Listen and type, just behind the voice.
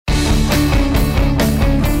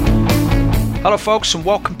Hello folks, and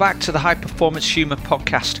welcome back to the High Performance Human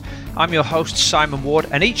Podcast. I'm your host Simon Ward,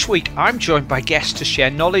 and each week I'm joined by guests to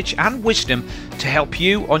share knowledge and wisdom to help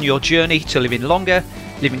you on your journey to living longer,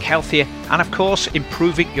 living healthier, and of course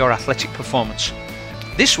improving your athletic performance.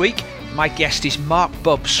 This week my guest is Mark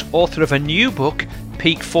Bubbs, author of a new book,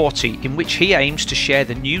 Peak 40, in which he aims to share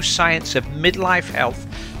the new science of midlife health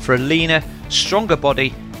for a leaner, stronger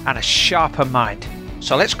body and a sharper mind.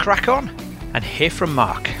 So let's crack on and hear from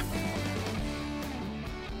Mark.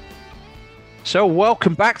 So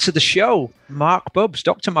welcome back to the show, Mark Bubbs,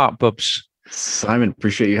 Dr. Mark Bubbs. Simon,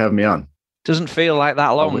 appreciate you having me on. Doesn't feel like that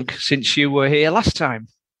long since you were here last time.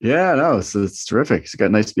 Yeah, no, it's terrific. It's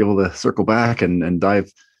got nice to be able to circle back and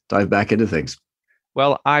dive back into things.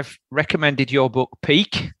 Well, I've recommended your book,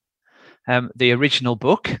 Peak, the original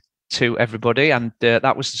book, to everybody, and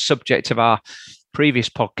that was the subject of our previous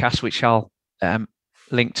podcast, which I'll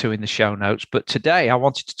link to in the show notes. But today I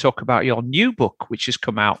wanted to talk about your new book, which has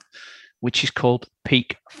come out, which is called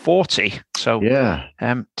Peak 40. So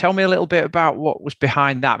tell me a little bit about what was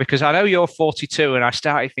behind that, because I know you're 42 and I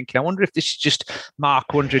started thinking, I wonder if this is just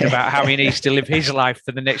Mark wondering about how he needs to live his life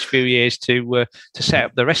for the next few years to set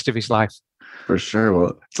up the rest of his life. For sure.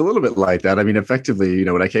 Well, it's a little bit like that. I mean, effectively,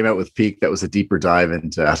 when I came out with Peak, that was a deeper dive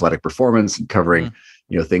into athletic performance and covering,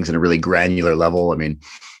 things in a really granular level. I mean,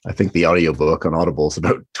 I think the audiobook on Audible is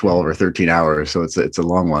about 12 or 13 hours. So it's a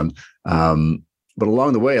long one. But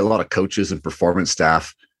along the way, a lot of coaches and performance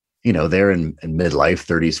staff, they're in midlife,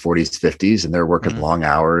 30s, 40s, 50s, and they're working long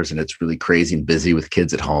hours, and it's really crazy and busy with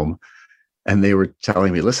kids at home. And they were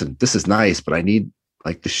telling me, listen, this is nice, but I need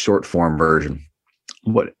like the short form version.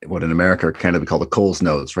 What in America are kind of called the Coles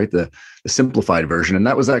Notes, right? The simplified version. And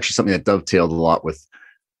that was actually something that dovetailed a lot with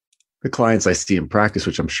the clients I see in practice,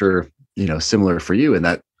 which I'm sure, similar for you, in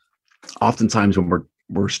that oftentimes when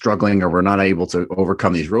we're struggling or we're not able to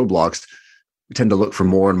overcome these roadblocks, we tend to look for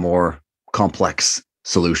more and more complex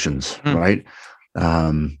solutions, right?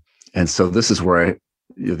 And so this is where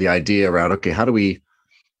the idea around, okay, how do we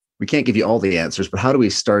can't give you all the answers, but how do we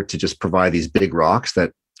start to just provide these big rocks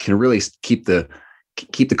that can really keep the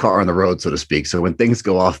car on the road, so to speak. So when things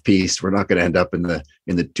go off piste, we're not going to end up in the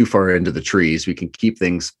too far into the trees. We can keep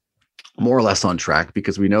things more or less on track,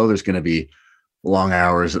 because we know there's going to be long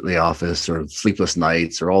hours at the office or sleepless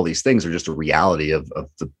nights, or all these things are just a reality of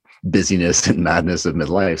the busyness and madness of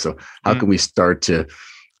midlife. So how can we start to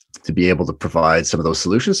be able to provide some of those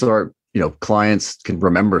solutions so our clients can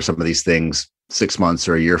remember some of these things 6 months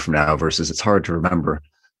or a year from now, versus it's hard to remember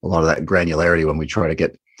a lot of that granularity when we try to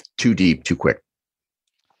get too deep too quick.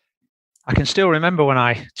 I can still remember when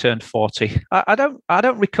I turned 40. I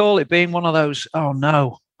don't recall it being one of those, oh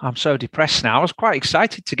no, I'm so depressed now. I was quite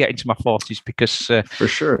excited to get into my 40s because for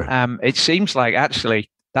sure, it seems like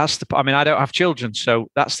actually I don't have children, so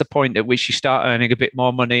that's the point at which you start earning a bit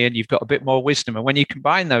more money and you've got a bit more wisdom. And when you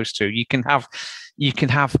combine those two, you can have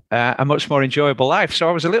a much more enjoyable life. So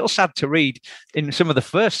I was a little sad to read in some of the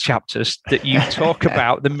first chapters that you talk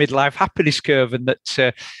about the midlife happiness curve, and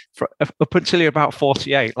that up until you're about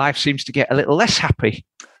 48, life seems to get a little less happy.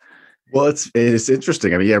 Well, it's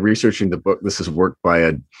interesting. I mean, researching the book, this is work by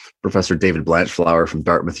a Professor David Blanchflower from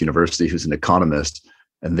Dartmouth University, who's an economist.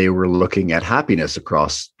 And they were looking at happiness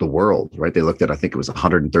across the world, right? They looked at, I think it was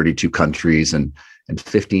 132 countries and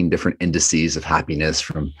 15 different indices of happiness,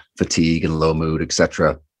 from fatigue and low mood, et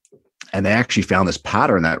cetera. And they actually found this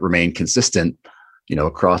pattern that remained consistent,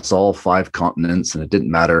 across all 5 continents. And it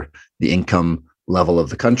didn't matter the income level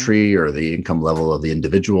of the country or the income level of the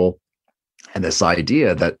individual. And this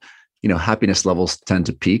idea that, happiness levels tend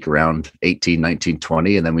to peak around 18, 19,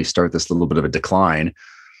 20. And then we start this little bit of a decline.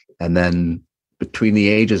 And then between the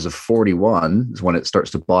ages of 41 is when it starts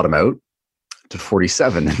to bottom out to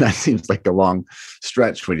 47. And that seems like a long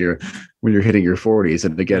stretch when you're hitting your 40s.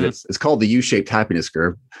 And again, it's called the U-shaped happiness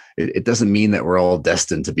curve. It doesn't mean that we're all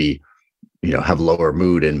destined to be, have lower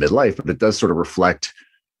mood in midlife, but it does sort of reflect,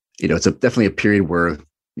 it's definitely a period where,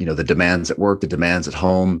 the demands at work, the demands at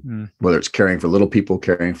home, whether it's caring for little people,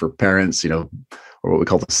 caring for parents, or what we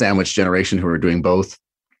call the sandwich generation who are doing both,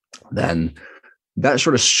 then that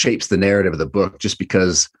sort of shapes the narrative of the book, just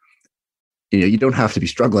because, you don't have to be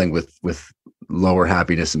struggling with lower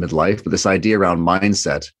happiness in midlife, but this idea around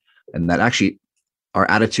mindset, and that actually our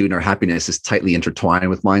attitude and our happiness is tightly intertwined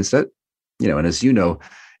with mindset, and as you know,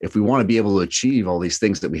 if we want to be able to achieve all these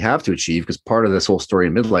things that we have to achieve, because part of this whole story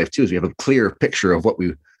in midlife too, is we have a clear picture of what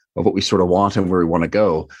we sort of want and where we want to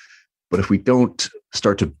go. But if we don't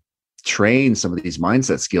start to train some of these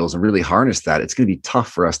mindset skills and really harness that, it's going to be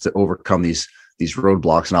tough for us to overcome these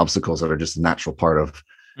roadblocks and obstacles that are just a natural part of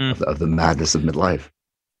the madness of midlife.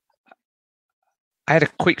 I had a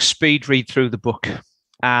quick speed read through the book,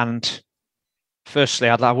 and firstly,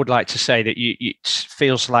 I would like to say that it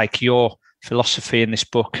feels like your philosophy in this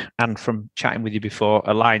book, and from chatting with you before,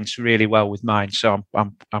 aligns really well with mine. So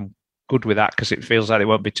I'm good with that, because it feels like there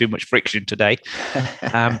won't be too much friction today.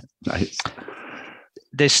 Nice.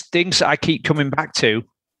 There's things that I keep coming back to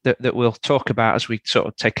that we'll talk about as we sort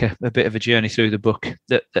of take a bit of a journey through the book,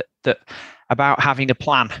 that about having a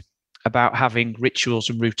plan, about having rituals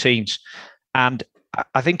and routines. And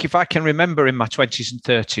I think if I can remember in my 20s and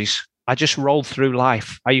 30s, I just rolled through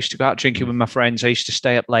life. I used to go out drinking with my friends. I used to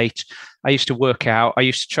stay up late. I used to work out. I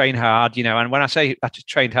used to train hard, and when I say I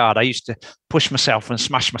trained hard, I used to push myself and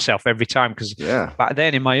smash myself every time, because back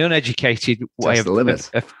then, in my uneducated way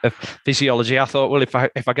of physiology, I thought, well, if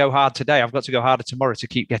I go hard today, I've got to go harder tomorrow to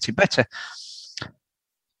keep getting better.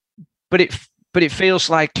 But it feels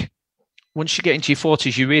like once you get into your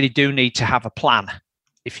 40s, you really do need to have a plan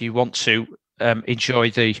if you want to enjoy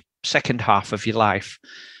the second half of your life.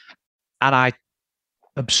 And I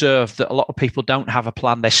observe that a lot of people don't have a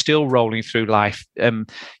plan. They're still rolling through life.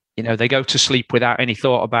 They go to sleep without any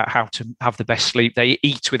thought about how to have the best sleep. They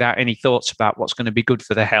eat without any thoughts about what's going to be good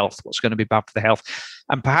for their health, what's going to be bad for their health.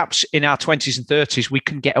 And perhaps in our 20s and 30s, we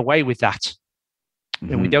can get away with that.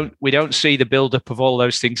 Mm-hmm. And we don't see the buildup of all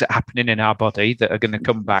those things that are happening in our body that are going to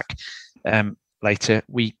come back later.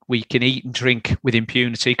 We can eat and drink with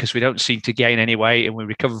impunity because we don't seem to gain any weight, and we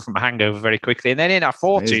recover from a hangover very quickly. And then in our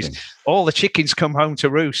 40s, all the chickens come home to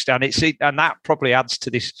roost, and that probably adds to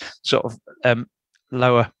this sort of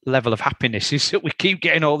lower level of happiness, is that we keep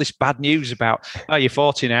getting all this bad news about, oh, you're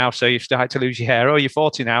 40 now, so you've started to lose your hair. Oh, you're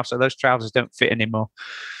 40 now, so those trousers don't fit anymore.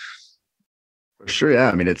 For sure, yeah.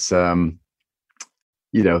 I mean, it's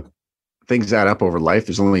things add up over life.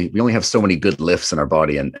 We only have so many good lifts in our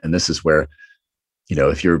body, and this is where,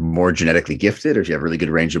 if you're more genetically gifted, or if you have really good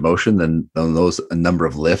range of motion, then a number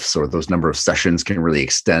of lifts or those number of sessions can really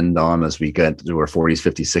extend on as we get to our 40s,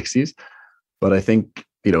 50s, 60s. But I think,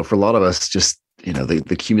 for a lot of us, just,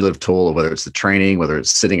 the cumulative toll of whether it's the training, whether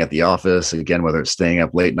it's sitting at the office, again, whether it's staying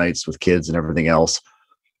up late nights with kids and everything else,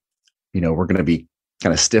 we're going to be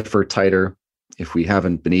kind of stiffer, tighter. If we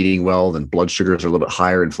haven't been eating well, then blood sugars are a little bit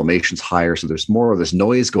higher, inflammation's higher. So there's more of this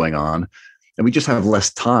noise going on, and we just have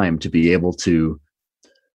less time to be able to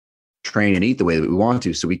train and eat the way that we want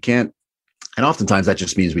to. So we can't, and oftentimes that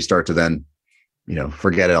just means we start to then,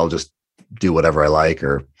 forget it. I'll just do whatever I like,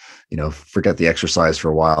 or, forget the exercise for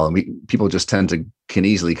a while. And people just can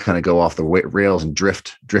easily kind of go off the rails and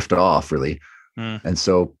drift off, really. And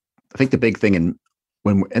so I think the big thing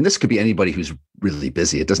and this could be anybody who's really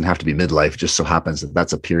busy. It doesn't have to be midlife. It just so happens that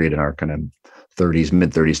that's a period in our kind of 30s, mid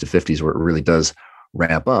 30s to 50s where it really does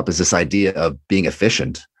ramp up, is this idea of being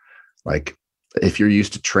efficient. Like, if you're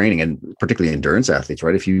used to training, and particularly endurance athletes,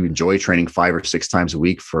 right? If you enjoy training 5 or 6 times a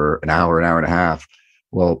week for an hour and a half,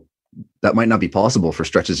 well, that might not be possible for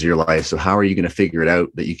stretches of your life. So how are you going to figure it out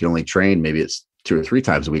that you can only train, maybe it's 2 or 3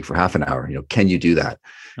 times a week for half an hour? Can you do that?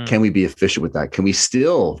 Can we be efficient with that? Can we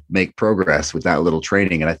still make progress with that little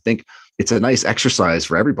training? And I think it's a nice exercise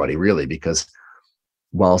for everybody, really, because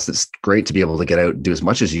whilst it's great to be able to get out and do as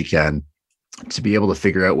much as you can, to be able to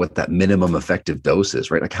figure out what that minimum effective dose is,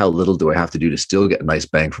 right? Like, how little do I have to do to still get a nice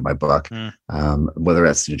bang for my buck? Whether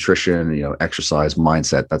that's nutrition, exercise,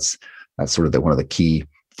 mindset, that's sort of one of the key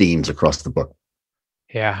themes across the book.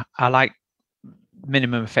 Yeah, I like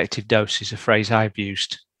minimum effective dose is a phrase I've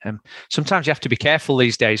used. Sometimes you have to be careful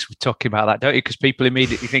these days with talking about that, don't you? Because people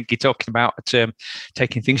immediately think you're talking about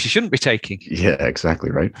taking things you shouldn't be taking. Yeah, exactly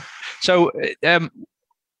right. So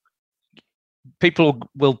people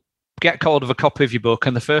will get hold of a copy of your book,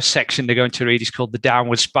 and the first section they're going to read is called The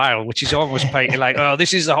Downward Spiral, which is almost painted like, oh,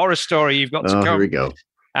 this is the horror story you've got to come. Here we go.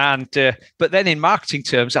 And but then in marketing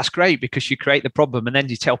terms, that's great, because you create the problem and then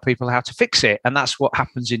you tell people how to fix it, and that's what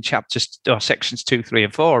happens in chapters or sections 2, 3,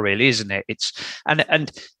 and 4, really, isn't it? It's and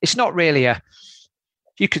it's not really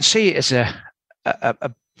you can see it as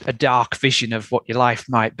a dark vision of what your life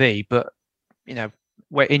might be, but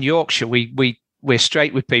we're in Yorkshire, we're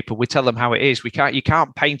straight with people. We tell them how it is. You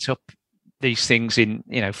can't paint up these things in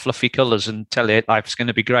fluffy colours and tell it life's going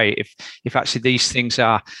to be great if actually these things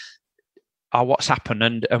are what's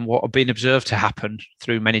happened and what have been observed to happen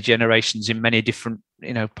through many generations in many different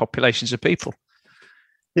populations of people.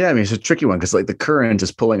 Yeah, I mean, it's a tricky one because, like, the current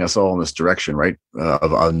is pulling us all in this direction, right?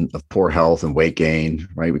 Of poor health and weight gain,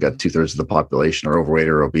 right? We got 2/3 of the population are overweight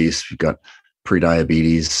or obese. We've got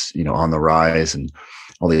pre-diabetes, on the rise, and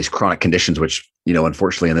all these chronic conditions, which,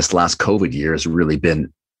 unfortunately in this last COVID year has really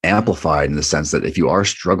been amplified in the sense that if you are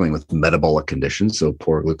struggling with metabolic conditions, so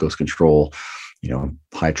poor glucose control,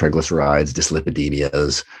 high triglycerides,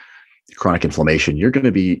 dyslipidemias, chronic inflammation, you're going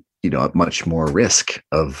to be, at much more risk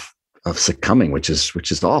of succumbing, which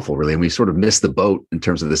is awful, really. And we sort of missed the boat in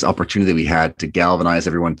terms of this opportunity we had to galvanize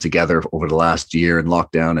everyone together over the last year in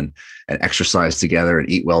lockdown and exercise together and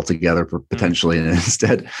eat well together potentially. And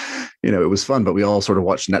instead, it was fun, but we all sort of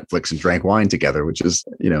watched Netflix and drank wine together, which is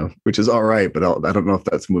all right, but I don't know if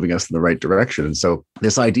that's moving us in the right direction. And so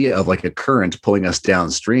this idea of like a current pulling us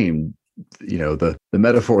downstream, the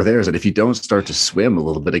metaphor there is that if you don't start to swim a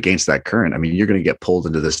little bit against that current, I mean, you're going to get pulled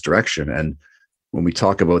into this direction. And when we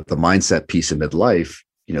talk about the mindset piece in midlife,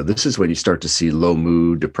 this is when you start to see low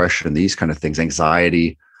mood, depression, these kind of things,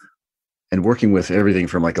 anxiety, and working with everything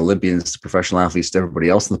from like Olympians to professional athletes to everybody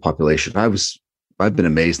else in the population. I've been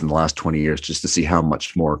amazed in the last 20 years just to see how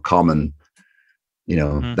much more common,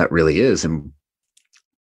 that really is. And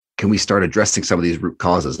can we start addressing some of these root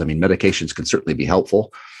causes? I mean, medications can certainly be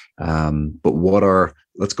helpful. But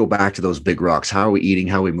let's go back to those big rocks. How are we eating?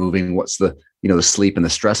 How are we moving? What's the sleep and the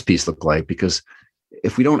stress piece look like? Because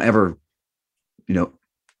if we don't ever,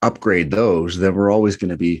 upgrade those, then we're always going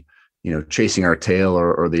to be, chasing our tail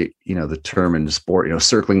or the, the term in the sport,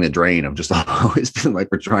 circling the drain of just always feeling like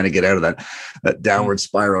we're trying to get out of that downward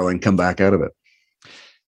spiral and come back out of it.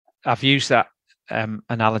 I've used that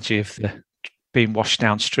analogy of being washed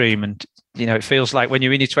downstream, and it feels like when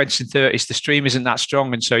you're in your 20s and 30s, the stream isn't that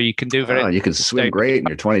strong, and so you can do you can swim great in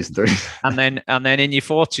your 20s and 30s, and then in your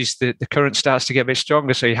 40s, the current starts to get a bit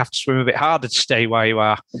stronger, so you have to swim a bit harder to stay where you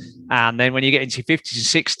are. And then when you get into your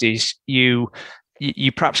 50s and 60s,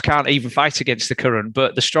 you perhaps can't even fight against the current,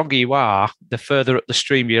 but the stronger you are, the further up the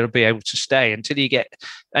stream you'll be able to stay until you get.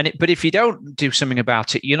 But if you don't do something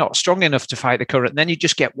about it, you're not strong enough to fight the current. And then you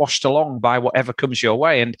just get washed along by whatever comes your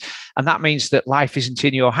way, and that means that life isn't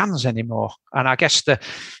in your hands anymore. And I guess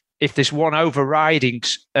if there's one overriding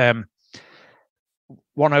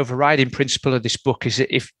principle of this book is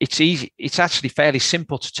that if it's easy, it's actually fairly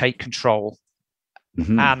simple to take control.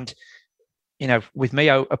 Mm-hmm. And with me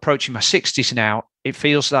approaching my 60s now, it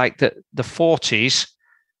feels like that the 40s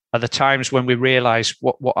are the times when we realize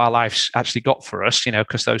what our life's actually got for us,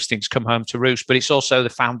 because those things come home to roost. But it's also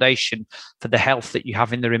the foundation for the health that you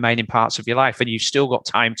have in the remaining parts of your life, and you've still got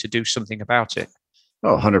time to do something about it.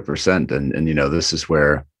 Oh, 100%. And this is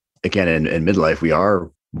where, again, in midlife, we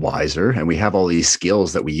are wiser and we have all these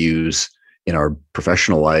skills that we use in our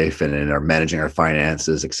professional life and in our managing our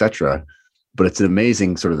finances, et cetera. But it's an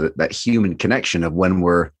amazing sort of that human connection of when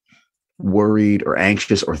we're worried or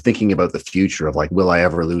anxious or thinking about the future of like, will I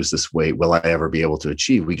ever lose this weight? Will I ever be able to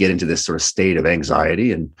achieve? We get into this sort of state of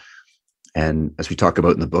anxiety. And as we talk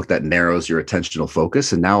about in the book, that narrows your attentional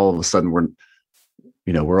focus. And now all of a sudden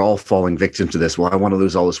we're all falling victim to this. Well, I want to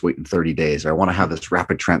lose all this weight in 30 days. Or I want to have this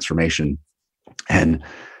rapid transformation. And,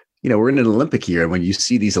 we're in an Olympic year. And when you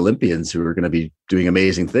see these Olympians who are going to be doing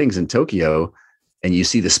amazing things in Tokyo, and you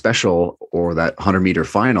see the special or that 100-meter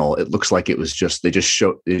final, it looks like it was they just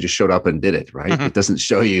showed up and did it, right? Mm-hmm. It doesn't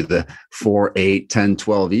show you the 4, 8, 10,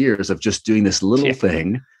 12 years of just doing this little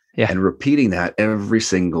thing and repeating that every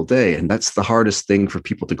single day. And that's the hardest thing for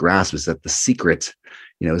people to grasp, is that the secret,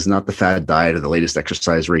 is not the fad diet or the latest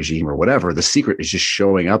exercise regime or whatever. The secret is just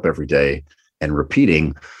showing up every day and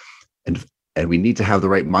repeating. And we need to have the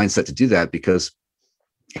right mindset to do that, because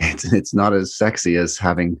it's not as sexy as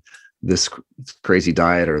having this crazy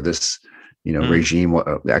diet or this, regime,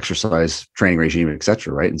 exercise training regime, et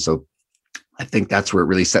cetera. Right. And so I think that's where it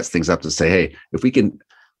really sets things up to say, hey,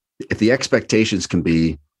 if the expectations can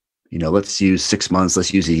be, let's use 6 months,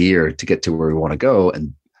 let's use a year to get to where we want to go,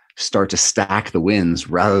 and start to stack the wins,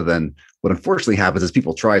 rather than what unfortunately happens is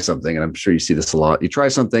people try something. And I'm sure you see this a lot. You try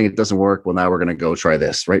something, it doesn't work. Well, now we're going to go try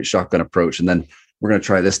this, right? Shotgun approach. And then we're going to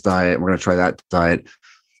try this diet. We're going to try that diet.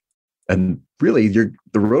 And really, the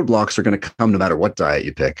roadblocks are going to come no matter what diet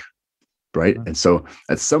you pick, right? And so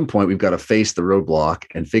at some point, we've got to face the roadblock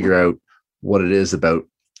and figure out what it is about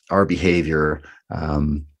our behavior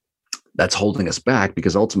that's holding us back,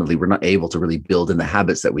 because ultimately we're not able to really build in the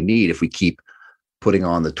habits that we need if we keep putting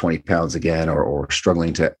on the 20 pounds again, or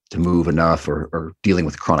struggling to move enough, or dealing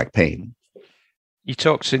with chronic pain. You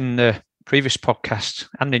talked in the previous podcast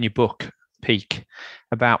and in your book, Peak,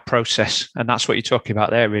 about process, and that's what you're talking about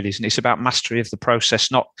there, really, isn't it? It's about mastery of the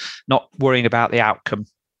process, not worrying about the outcome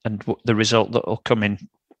and the result that will come in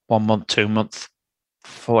 1 month, 2 months,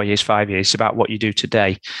 4 years, 5 years. It's about what you do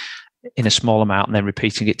today in a small amount and then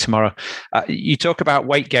repeating it tomorrow. You talk about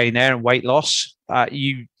weight gain there and weight loss.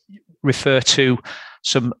 You refer to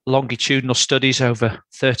some longitudinal studies over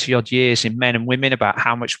 30 odd years in men and women about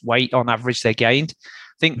how much weight on average they gained.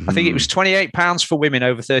 I think it was 28 pounds for women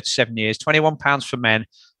over 37 years, 21 pounds for men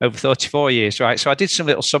over 34 years, right? So I did some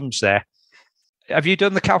little sums there. have you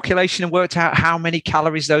done the calculation and worked out how many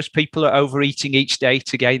calories those people are overeating each day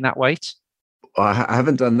to gain that weight? I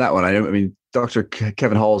haven't done that one. I mean, Dr.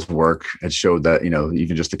 Kevin Hall's work had showed that,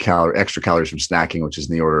 even just extra calories from snacking, which is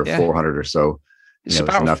in the order of 400 or so, it's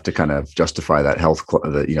enough to kind of justify that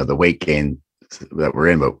the weight gain that we're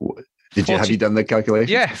in. But have you done the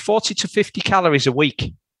calculation? Yeah, 40 to 50 calories a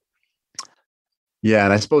week. Yeah,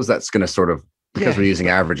 and I suppose that's going to sort of, because we're using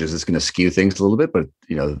averages, it's going to skew things a little bit. But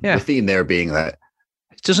the theme there being that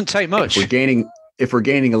it doesn't take much. If we're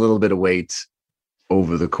gaining a little bit of weight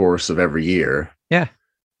over the course of every year,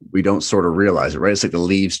 we don't sort of realize it, right? It's like the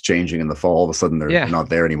leaves changing in the fall. All of a sudden, they're not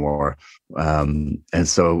there anymore, and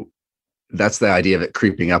so that's the idea of it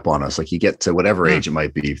creeping up on us. Like you get to whatever age it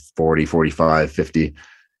might be, 40, 45, 50,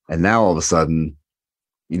 and now all of a sudden,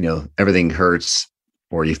 everything hurts.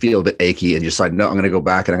 Or you feel a bit achy and you decide, no, I'm going to go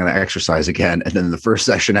back and I'm going to exercise again. And then the first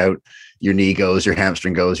session out, your knee goes, your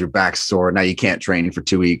hamstring goes, your back's sore. Now you can't train for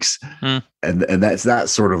 2 weeks. And that's that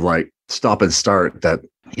sort of like stop and start that,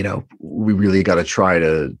 we really got to try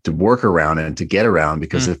to work around and to get around,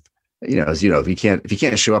 because if you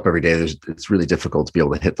can't show up every day, it's really difficult to be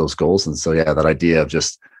able to hit those goals. And so, that idea of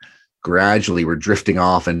just gradually we're drifting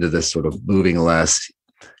off into this sort of moving less,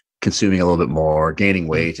 consuming a little bit more, gaining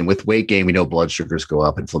weight. And with weight gain, we know blood sugars go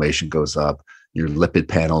up, inflammation goes up, your lipid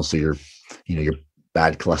panel. So your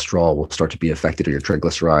bad cholesterol will start to be affected, or your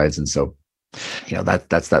triglycerides. And so,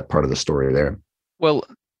 that's that part of the story there. Well,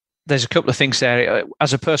 there's a couple of things there.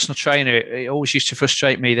 As a personal trainer, it always used to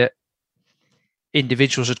frustrate me that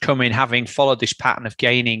individuals would come in having followed this pattern of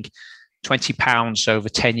gaining 20 pounds over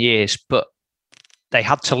 10 years, but they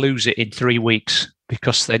had to lose it in 3 weeks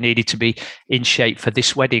because they needed to be in shape for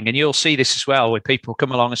this wedding. And you'll see this as well, where people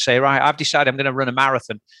come along and say, right, I've decided I'm going to run a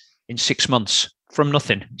marathon in 6 months from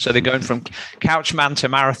nothing. So they're going from couch man to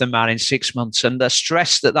marathon man in 6 months. And the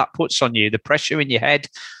stress that puts on you, the pressure in your head,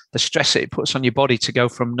 the stress that it puts on your body to go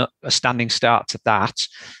from a standing start to that,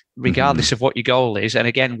 regardless of what your goal is. And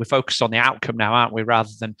again, we're focused on the outcome now, aren't we? Rather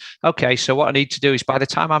than, okay, so what I need to do is by the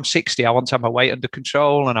time I'm 60, I want to have my weight under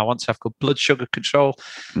control and I want to have good blood sugar control.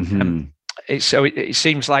 So it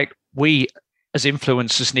seems like we as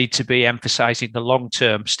influencers need to be emphasizing the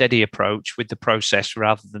long-term steady approach with the process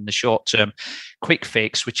rather than the short-term quick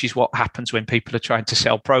fix, which is what happens when people are trying to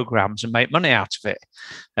sell programs and make money out of it.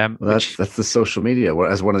 That's the social media.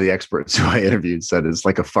 As one of the experts who I interviewed said, it's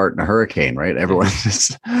like a fart in a hurricane, right? Everyone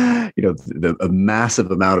just, a massive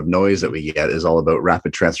amount of noise that we get is all about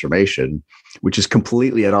rapid transformation, which is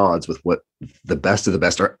completely at odds with what the best of the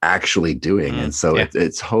best are actually doing. And so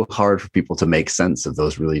it's so hard for people to make sense of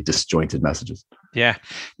those really disjointed messages. Yeah.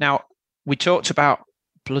 Now, we talked about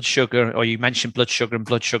blood sugar, or you mentioned blood sugar and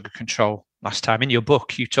blood sugar control last time. In your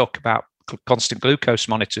book, you talk about constant glucose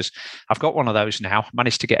monitors. I've got one of those now.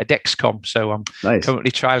 Managed to get a Dexcom, so I'm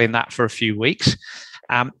currently trialing that for a few weeks.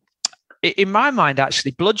 In my mind,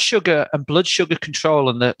 actually, blood sugar and blood sugar control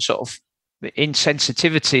and the sort of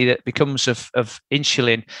insensitivity that becomes of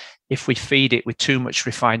insulin if we feed it with too much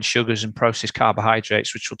refined sugars and processed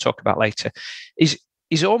carbohydrates, which we'll talk about later, is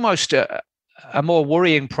almost a more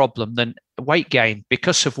worrying problem than weight gain,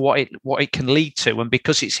 because of what it can lead to, and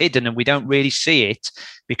because it's hidden and we don't really see it,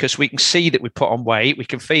 because we can see that we put on weight, we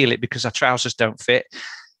can feel it because our trousers don't fit.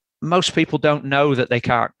 Most people don't know that they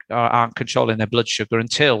aren't controlling their blood sugar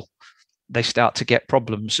until they start to get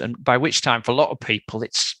problems, and by which time, for a lot of people,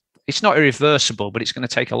 it's not irreversible, but it's going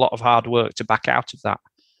to take a lot of hard work to back out of that.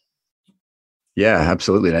 Yeah,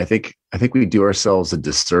 absolutely. And I think we do ourselves a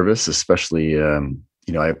disservice, especially,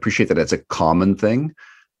 I appreciate that it's a common thing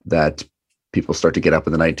that people start to get up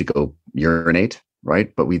in the night to go urinate,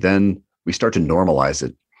 right? But we start to normalize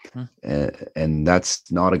it. And that's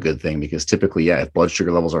not a good thing, because typically, if blood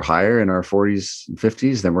sugar levels are higher in our 40s and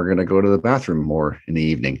 50s, then we're going to go to the bathroom more in the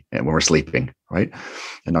evening and when we're sleeping, right?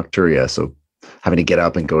 And nocturia. So having to get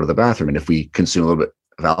up and go to the bathroom. And if we consume a little bit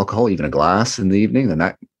of alcohol, even a glass in the evening, then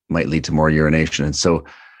that might lead to more urination. And so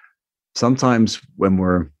sometimes when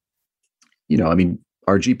we're,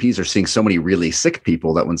 our GPs are seeing so many really sick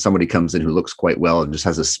people that when somebody comes in who looks quite well and just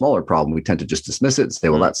has a smaller problem, we tend to just dismiss it and say,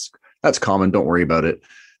 well, that's common. Don't worry about it.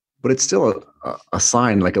 But it's still a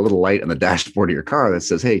sign, like a little light on the dashboard of your car that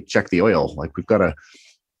says, hey, check the oil. Like we've got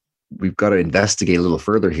to investigate a little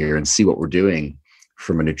further here and see what we're doing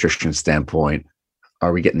from a nutrition standpoint.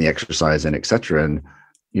 Are we getting the exercise in, et cetera? And,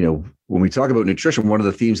 when we talk about nutrition, one of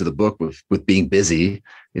the themes of the book with being busy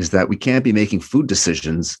is that we can't be making food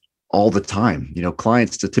decisions all the time.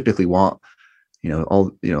 Clients to typically want,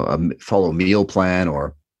 follow a meal plan,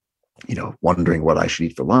 or, wondering what I should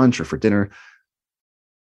eat for lunch or for dinner.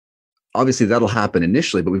 obviously that'll happen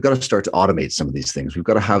initially, but we've got to start to automate some of these things. We've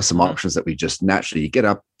got to have some options that we just naturally, you get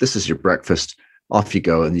up, this is your breakfast, off you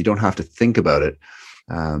go, and you don't have to think about it.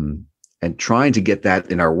 And trying to get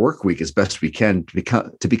that in our work week as best we can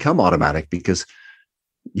to become automatic, because,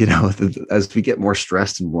 as we get more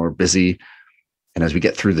stressed and more busy, and as we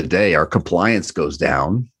get through the day, our compliance goes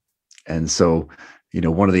down. And so,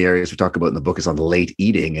 one of the areas we talk about in the book is on late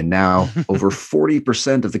eating. And now over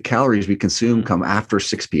 40% of the calories we consume come after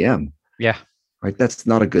 6 p.m. Yeah. Right. That's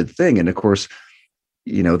not a good thing. And of course,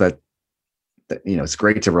 it's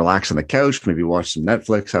great to relax on the couch, maybe watch some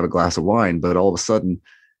Netflix, have a glass of wine, but all of a sudden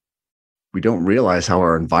we don't realize how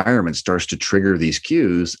our environment starts to trigger these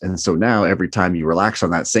cues. And so now every time you relax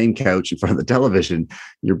on that same couch in front of the television,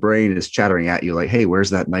 your brain is chattering at you like, hey,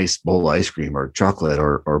 where's that nice bowl of ice cream or chocolate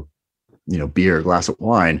or beer, a glass of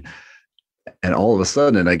wine? And all of a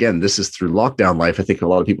sudden, and again, this is through lockdown life, I think a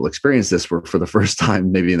lot of people experience this where for the first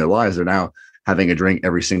time maybe in their lives, they're now having a drink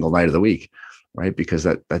every single night of the week, right? Because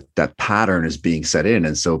that pattern is being set in.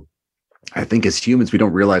 And so I think as humans, we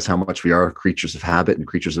don't realize how much we are creatures of habit and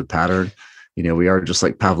creatures of pattern. We are just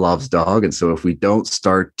like Pavlov's dog. And so if we don't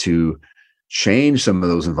start to change some of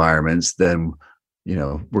those environments, then,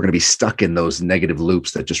 we're going to be stuck in those negative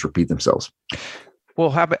loops that just repeat themselves. Well,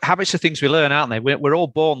 habits are things we learn, aren't they? We're all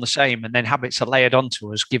born the same, and then habits are layered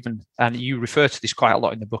onto us, given, and you refer to this quite a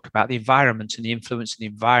lot in the book about the environment and the influence of the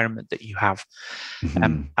environment that you have.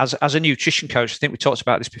 Mm-hmm. As a nutrition coach, I think we talked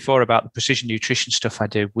about this before about the precision nutrition stuff I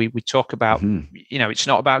do. We talk about, it's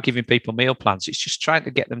not about giving people meal plans. It's just trying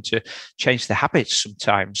to get them to change their habits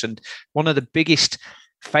sometimes. And one of the biggest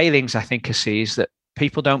failings I think I see is that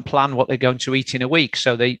people don't plan what they're going to eat in a week.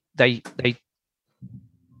 So they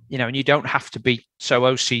and you don't have to be so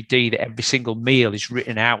OCD that every single meal is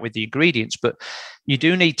written out with the ingredients, but you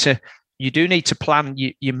do need to plan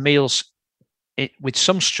your meals with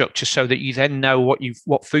some structure so that you then know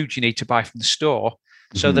what food you need to buy from the store,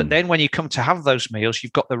 so that then when you come to have those meals,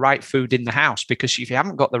 you've got the right food in the house. Because if you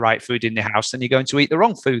haven't got the right food in the house, then you're going to eat the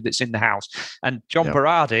wrong food that's in the house. And John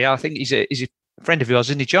Berardi, I think he's a friend of yours,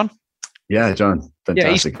 isn't he, John? Yeah, John,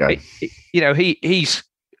 fantastic guy. He's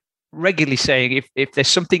regularly saying if there's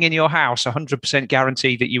something in your house, 100%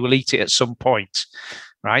 guarantee that you will eat it at some point,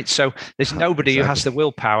 right? So there's nobody who has the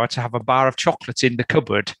willpower to have a bar of chocolate in the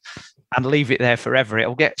cupboard and leave it there forever.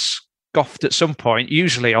 It'll get scoffed at some point,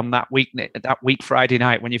 usually on that week Friday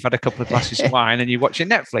night when you've had a couple of glasses of wine and you're watching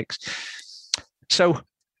Netflix. So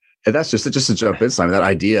and that's just to jump in, Simon, that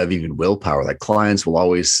idea of even willpower, like clients will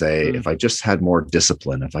always say, if I just had more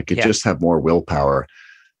discipline, if I could just have more willpower.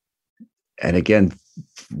 And again,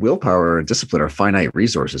 willpower and discipline are finite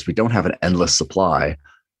resources. We don't have an endless supply.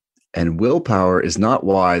 And willpower is not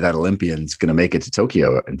why that Olympian's going to make it to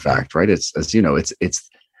Tokyo, in fact, right? It's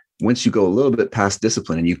once you go a little bit past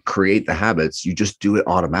discipline and you create the habits, you just do it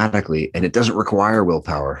automatically, and it doesn't require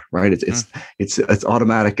willpower, right? It's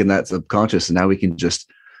automatic in that subconscious. And now we can just,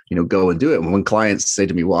 go and do it. And when clients say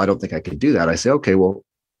to me, well, I don't think I can do that, I say, okay, well,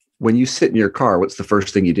 when you sit in your car, what's the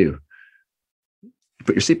first thing you do? You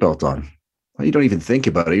put your seatbelt on. Well, you don't even think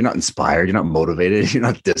about it. You're not inspired. You're not motivated. You're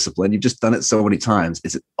not disciplined. You've just done it so many times.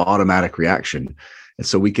 It's an automatic reaction. And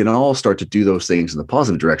so we can all start to do those things in the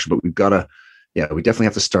positive direction, but we've got to, we definitely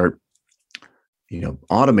have to start,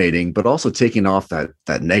 automating, but also taking off that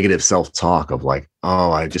negative self-talk of like,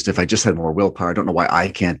 if I just had more willpower, I don't know why I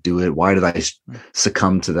can't do it. Why did I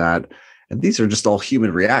succumb to that? And these are just all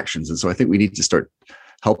human reactions. And so I think we need to start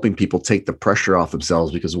helping people take the pressure off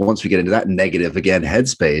themselves, because once we get into that negative, again,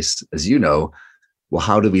 headspace, as you know, well,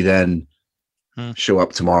 how do we then show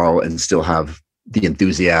up tomorrow and still have the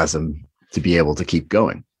enthusiasm to be able to keep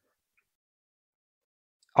going?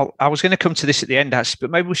 I was going to come to this at the end, actually,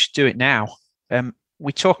 but maybe we should do it now.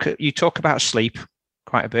 You talk about sleep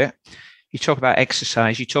quite a bit. You talk about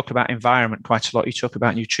exercise. You talk about environment quite a lot. You talk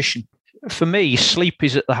about nutrition. For me, sleep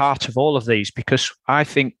is at the heart of all of these, because I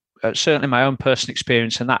think, certainly my own personal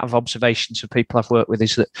experience and that of observations of people I've worked with,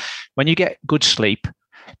 is that when you get good sleep,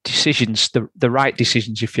 decisions, the right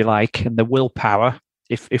decisions, if you like, and the willpower,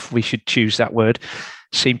 if we should choose that word,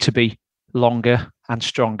 seem to be longer and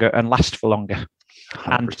stronger and last for longer.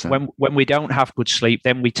 100%. And when we don't have good sleep,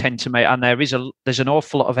 then we tend to make, and there's an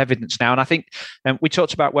awful lot of evidence now. And I think we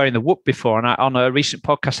talked about wearing the Whoop before, and on a recent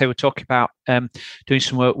podcast, they were talking about doing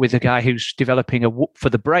some work with a guy who's developing a Whoop for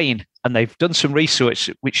the brain. And they've done some research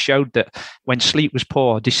which showed that when sleep was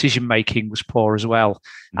poor, decision-making was poor as well.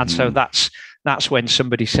 And so that's when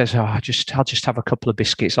somebody says, I'll just have a couple of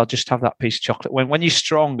biscuits. I'll just have that piece of chocolate. When you're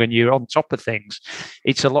strong and you're on top of things,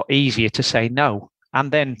 it's a lot easier to say no. And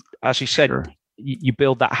then, as you said, you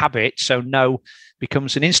build that habit. So no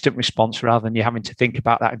becomes an instant response rather than you having to think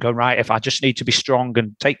about that and go, right, if I just need to be strong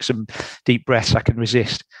and take some deep breaths, I can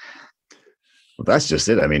resist. Well, that's just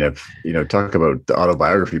it. I mean, if, talk about the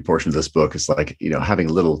autobiography portion of this book, it's like, having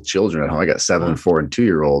little children at home. I got 7, 4, and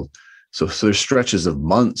 2-year-old. So there's stretches of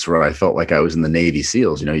months where I felt like I was in the Navy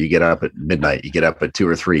SEALs. You get up at midnight, you get up at 2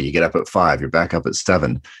 or 3, you get up at 5, you're back up at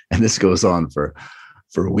 7. And this goes on for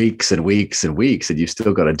weeks and weeks and weeks. And you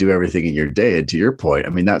still got to do everything in your day. And to your point, I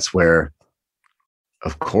mean, that's where,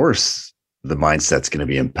 of course, the mindset's going to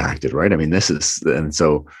be impacted, right? I mean, this is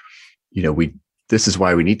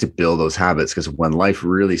why we need to build those habits, because when life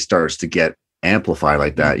really starts to get amplified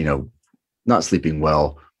like that, not sleeping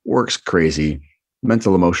well, work's crazy,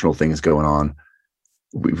 mental, emotional things going on,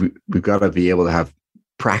 we've got to be able to have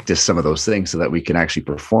practice some of those things so that we can actually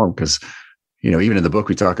perform. Because, even in the book,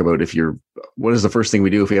 we talk about what is the first thing we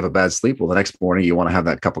do if we have a bad sleep? Well, the next morning you want to have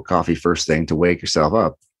that cup of coffee first thing to wake yourself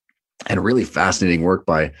up. And really fascinating work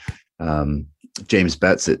by James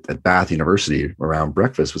Betts at Bath University around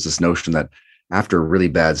breakfast was this notion that after a really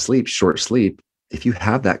bad sleep, short sleep, if you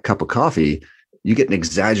have that cup of coffee, you get an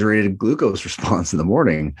exaggerated glucose response in the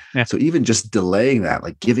morning. Yeah. So even just delaying that,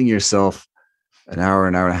 like giving yourself an hour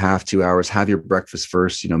and a half, 2 hours, have your breakfast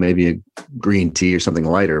first, maybe a green tea or something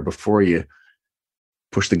lighter before you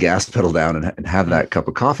push the gas pedal down and have that cup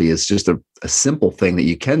of coffee. It's just a simple thing that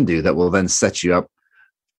you can do that will then set you up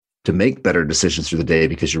to make better decisions through the day,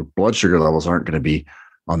 because your blood sugar levels aren't going to be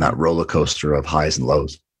on that roller coaster of highs and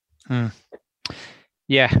lows.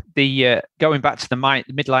 Yeah, the going back to the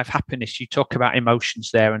midlife happiness, you talk about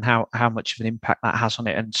emotions there and how much of an impact that has on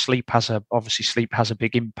it. And sleep has a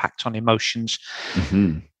big impact on emotions.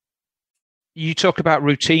 Mm-hmm. You talk about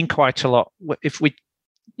routine quite a lot. If we,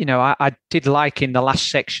 I did like in the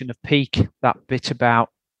last section of Peak that bit about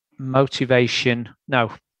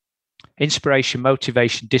inspiration,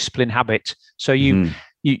 motivation, discipline, habit. So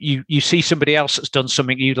you see somebody else that's done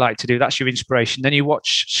something you'd like to do. That's your inspiration. Then you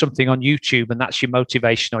watch something on YouTube and that's your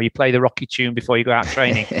motivation, or you play the Rocky tune before you go out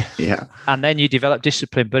training. Yeah. And then you develop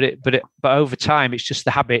discipline, but over time, it's just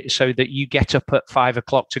the habit, so that you get up at 5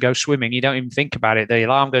 o'clock to go swimming. You don't even think about it. The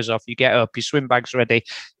alarm goes off, you get up, your swim bag's ready,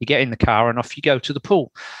 you get in the car and off you go to the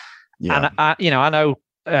pool. Yeah. And I know,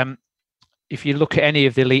 if you look at any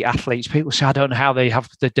of the elite athletes, people say, I don't know how they have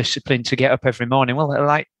the discipline to get up every morning. Well,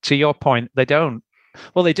 like to your point, they don't.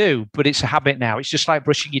 Well, they do, but it's a habit now. It's just like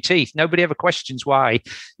brushing your teeth. Nobody ever questions why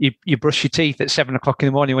you brush your teeth at 7 o'clock in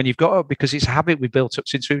the morning when you've got up, because it's a habit we built up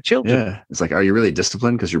since we were children. Yeah. It's like, are you really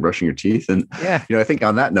disciplined because you're brushing your teeth? And, yeah, I think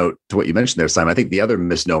on that note, to what you mentioned there, Simon, I think the other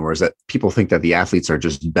misnomer is that people think that the athletes are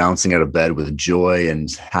just bouncing out of bed with joy and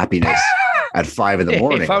happiness at 5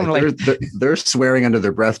 a.m. Like they're swearing under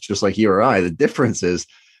their breath, just like you or I. The difference is,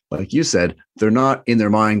 like you said, they're not in their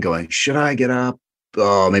mind going, should I get up?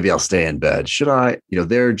 Oh, maybe I'll stay in bed. Should I?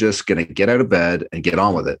 They're just going to get out of bed and get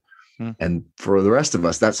on with it. And for the rest of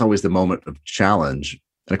us, that's always the moment of challenge.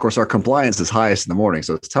 And of course, our compliance is highest in the morning.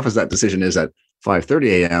 So as tough as that decision is at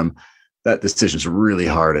 5:30 a.m., that decision is really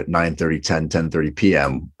hard at 9:30, 10:30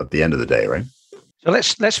 p.m. at the end of the day, right? So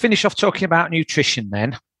let's finish off talking about nutrition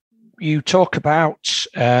then. You talk about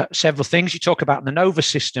several things. You talk about the NOVA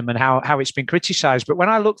system and how it's been criticized. But when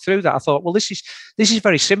I looked through that, I thought, well, this is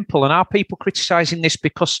very simple. And are people criticizing this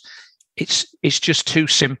because it's just too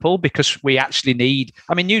simple? Because we actually need,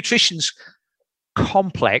 nutrition's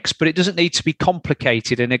complex, but it doesn't need to be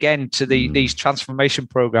complicated. And again, these transformation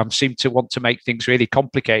programs seem to want to make things really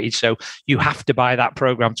complicated. So you have to buy that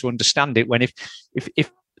program to understand it. When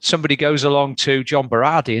if somebody goes along to John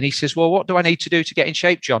Berardi and he says, well, what do I need to do to get in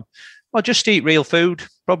shape, John? Well, just eat real food,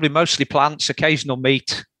 probably mostly plants, occasional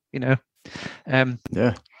meat, Yeah.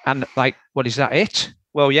 And like, what is that it?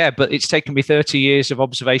 Well, yeah, but it's taken me 30 years of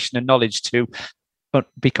observation and knowledge to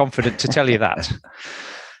be confident to tell you that.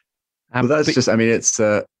 Well, that's it's,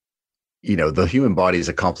 the human body is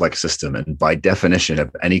a complex system. And by definition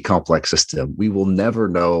of any complex system, we will never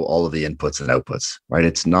know all of the inputs and outputs, right?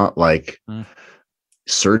 It's not like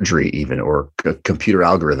surgery even, or a computer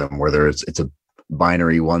algorithm where it's a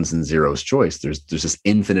binary ones and zeros choice. There's this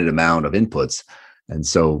infinite amount of inputs. And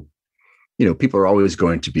so, people are always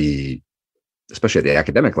going to be, especially at the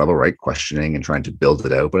academic level, right, questioning and trying to build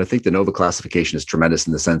it out. But I think the NOVA classification is tremendous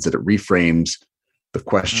in the sense that it reframes the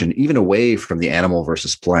question even away from the animal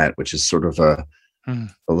versus plant, which is sort of a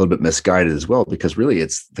little bit misguided as well, because really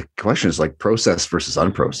the question is like processed versus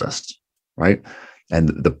unprocessed, right?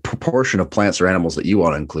 And the proportion of plants or animals that you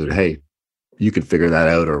want to include, hey, you can figure that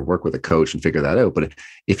out or work with a coach and figure that out. But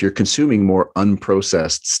if you're consuming more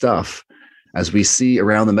unprocessed stuff, as we see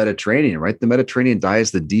around the Mediterranean, right? The Mediterranean diet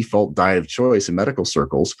is the default diet of choice in medical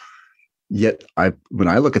circles. Yet when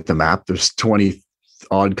I look at the map, there's 20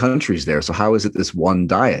 odd countries there. So how is it this one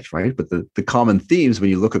diet, right? But the common themes when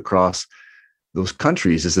you look across those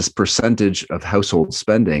countries is this percentage of household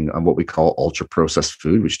spending on what we call ultra processed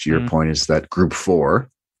food, which to your point is that group 4,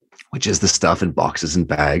 which is the stuff in boxes and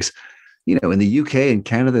bags. In the UK and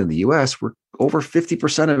Canada and the US, we're over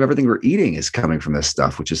 50% of everything we're eating is coming from this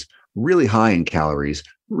stuff, which is really high in calories,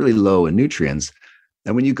 really low in nutrients.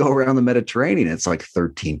 And when you go around the Mediterranean, it's like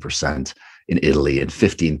 13% in Italy and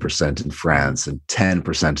 15% in France and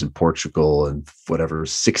 10% in Portugal and whatever,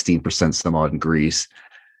 16% some odd in Greece.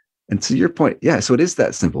 And to your point, yeah, so it is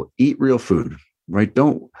that simple. Eat real food, right?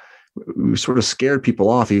 We sort of scared people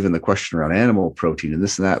off, even the question around animal protein and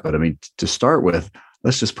this and that. But I mean, to start with,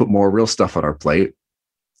 let's just put more real stuff on our plate,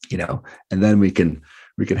 and then we can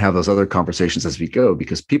have those other conversations as we go,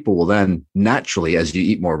 because people will then naturally, as you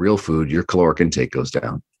eat more real food, your caloric intake goes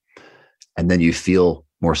down, and then you feel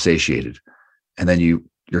more satiated, and then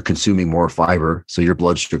you're consuming more fiber, so your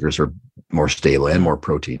blood sugars are more stable and more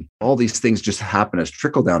protein. All these things just happen as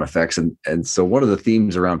trickle down effects, and so one of the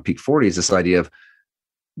themes around Peak 40 is this idea of,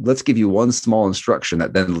 let's give you one small instruction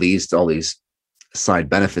that then leads to all these side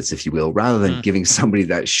benefits, if you will, rather than giving somebody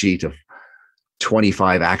that sheet of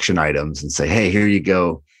 25 action items and say, hey, here you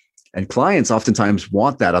go. And clients oftentimes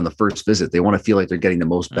want that on the first visit. They want to feel like they're getting the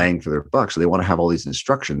most bang for their buck. So they want to have all these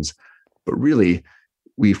instructions. But really,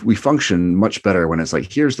 we function much better when it's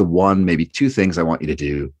like, here's the one, maybe 2 things I want you to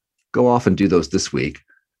do. Go off and do those this week.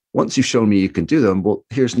 Once you've shown me you can do them, well,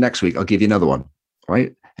 here's next week. I'll give you another one,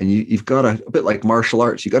 right? And you've got a bit like martial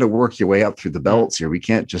arts. You got to work your way up through the belts here. We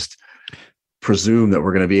can't just presume that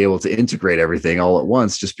we're going to be able to integrate everything all at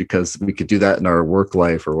once just because we could do that in our work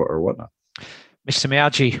life or whatnot. Mr.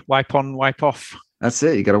 Miyagi, wipe on, wipe off. That's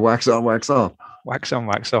it. You got to wax on, wax off. Wax on,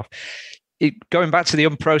 wax off. Going back to the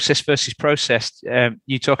unprocessed versus processed,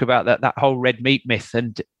 you talk about that whole red meat myth.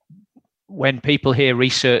 And when people hear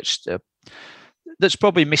research that's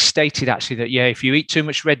probably misstated, actually, that, yeah, if you eat too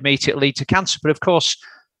much red meat, it'll lead to cancer. But of course,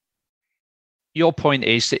 your point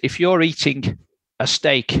is that if you're eating a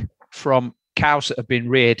steak from cows that have been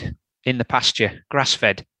reared in the pasture,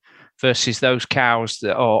 grass-fed, versus those cows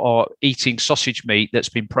that are eating sausage meat that's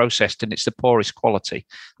been processed and it's the poorest quality.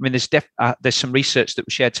 I mean, there's some research that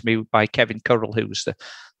was shared to me by Kevin Currell, who was the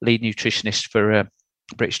lead nutritionist for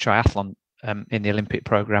British Triathlon in the Olympic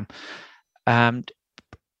program. And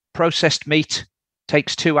processed meat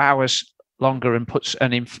takes 2 hours longer and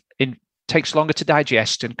takes longer to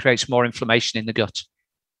digest and creates more inflammation in the gut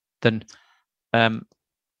than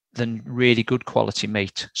really good quality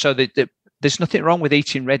meat. So there's nothing wrong with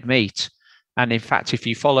eating red meat. And in fact, if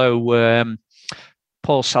you follow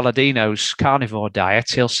Paul Saladino's carnivore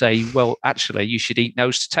diet, he'll say, well, actually, you should eat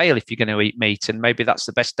nose to tail if you're going to eat meat. And maybe that's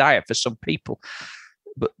the best diet for some people.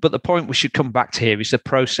 But the point we should come back to here is the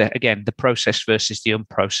processed versus the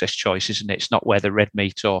unprocessed choice, isn't it? It's not whether red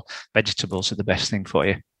meat or vegetables are the best thing for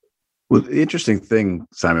you. Well, the interesting thing,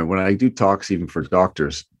 Simon, when I do talks, even for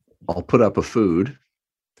doctors, I'll put up a food.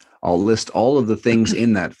 I'll list all of the things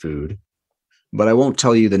in that food, but I won't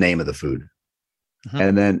tell you the name of the food.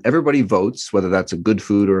 And then everybody votes whether that's a good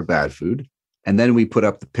food or a bad food. And then we put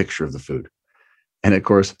up the picture of the food. And of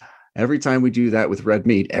course, every time we do that with red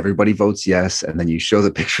meat, everybody votes yes. And then you show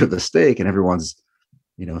the picture of the steak and everyone's,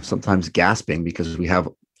 sometimes gasping because we have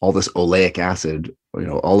all this oleic acid,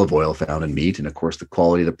 olive oil found in meat. And of course, the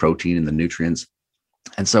quality of the protein and the nutrients.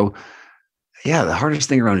 And so, yeah, the hardest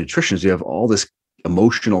thing around nutrition is you have all this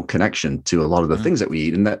emotional connection to a lot of the things that we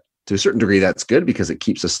eat. And that to a certain degree, that's good because it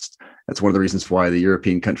keeps us, that's one of the reasons why the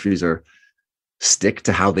European countries stick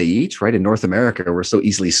to how they eat, right? In North America, we're so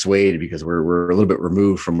easily swayed because we're a little bit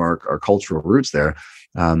removed from our cultural roots there.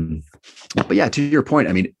 But yeah, to your point,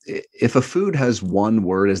 I mean, if a food has one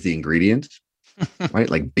word as the ingredient,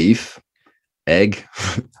 right? Like beef, egg,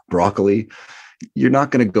 broccoli, you're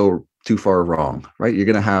not going to go too far wrong, right? You're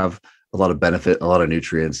going to have a lot of benefit, a lot of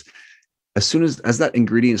nutrients. As soon as that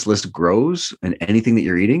ingredients list grows and anything that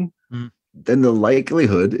you're eating, then the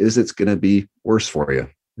likelihood is it's going to be worse for you,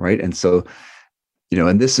 right? And so,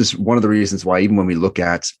 and this is one of the reasons why even when we look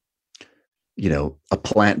at, a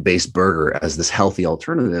plant-based burger as this healthy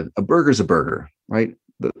alternative, a burger is a burger, right?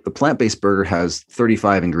 The plant-based burger has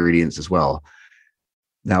 35 ingredients as well.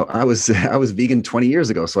 Now, I was vegan 20 years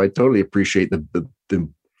ago, so I totally appreciate the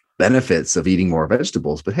benefits of eating more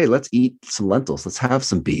vegetables. But hey, let's eat some lentils. Let's have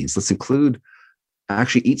some beans. Let's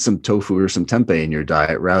actually eat some tofu or some tempeh in your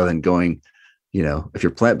diet rather than going, if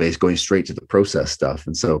you're plant-based, going straight to the processed stuff.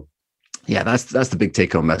 And so, yeah, that's the big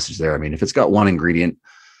take-home message there. I mean, if it's got one ingredient,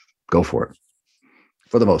 go for it.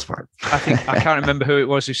 For the most part. I can't remember who it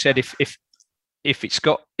was who said if if it's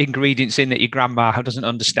got ingredients in that your grandma doesn't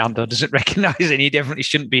understand or doesn't recognize, then you definitely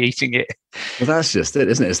shouldn't be eating it. Well, that's just it,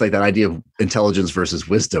 isn't it? It's like that idea of intelligence versus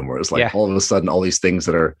wisdom, where it's like all of a sudden, all these things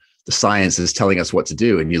that are the science is telling us what to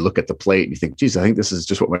do. And you look at the plate and you think, geez, I think this is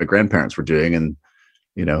just what my grandparents were doing. And,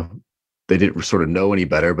 they didn't sort of know any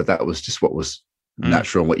better, but that was just what was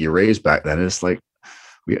natural and what you raised back then. And it's like,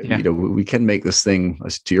 we can make this thing,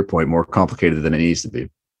 to your point, more complicated than it needs to be.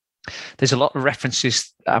 There's a lot of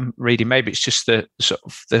references I'm reading. Maybe it's just the sort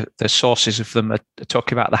of the sources of them are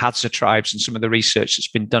talking about the Hadza tribes and some of the research that's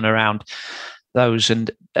been done around those.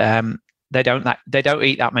 And they don't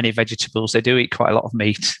eat that many vegetables. They do eat quite a lot of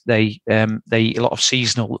meat. They eat a lot of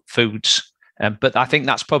seasonal foods. But I think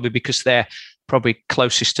that's probably because they're probably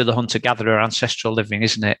closest to the hunter-gatherer ancestral living,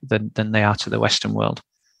 isn't it, than they are to the Western world.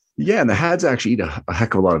 Yeah, and the Hadza actually eat a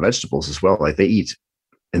heck of a lot of vegetables as well. Like they eat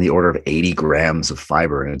in the order of 80 grams of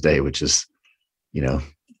fiber in a day, which is,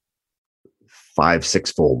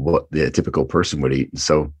 5-6-fold what the typical person would eat.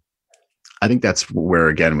 So I think that's where,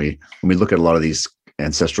 again, when we look at a lot of these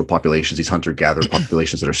ancestral populations, these hunter-gatherer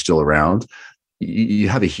populations that are still around, you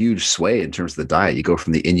have a huge sway in terms of the diet. You go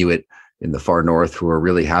from the Inuit in the far north who are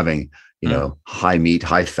really having, high meat,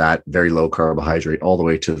 high fat, very low carbohydrate, all the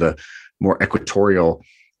way to the more equatorial,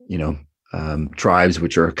 tribes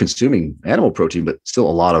which are consuming animal protein, but still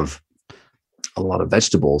a lot of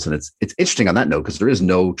vegetables. And it's interesting on that note, because there is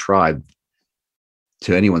no tribe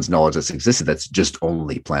to anyone's knowledge that's existed that's just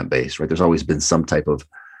only plant-based, right? There's always been some type of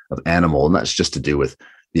animal, and that's just to do with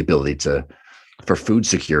the ability for food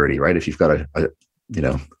security, right? If you've got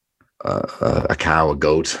a cow, a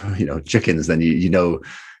goat, chickens, then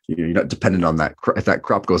you're not dependent on that. If that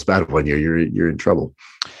crop goes bad one year, you're in trouble.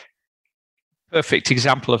 Perfect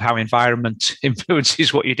example of how environment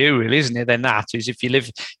influences what you do, really, isn't it? Then that is if you live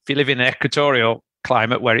in an equatorial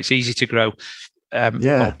climate where it's easy to grow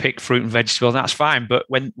or pick fruit and vegetables, that's fine. But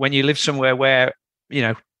when you live somewhere where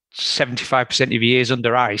 75% of your year is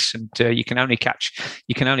under ice, and you can only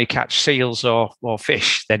catch seals or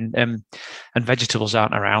fish, then and vegetables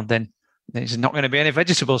aren't around, then there's not going to be any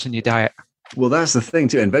vegetables in your diet. Well, that's the thing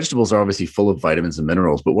too. And vegetables are obviously full of vitamins and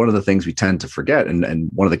minerals, but one of the things we tend to forget, and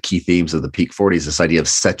one of the key themes of the Peak 40 is this idea of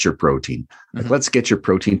set your protein. Like, let's get your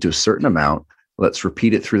protein to a certain amount. Let's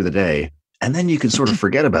repeat it through the day. And then you can sort of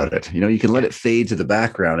forget about it. You can let it fade to the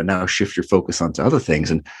background and now shift your focus onto other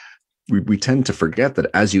things. And we tend to forget that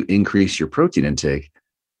as you increase your protein intake,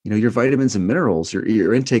 your vitamins and minerals,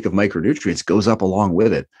 your intake of micronutrients goes up along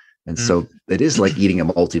with it. And so it is like eating a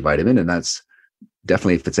multivitamin, and that's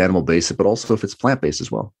definitely if it's animal-based, but also if it's plant-based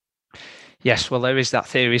as well. Yes, well, there is that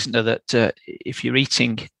theory, isn't there, that if you're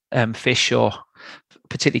eating fish or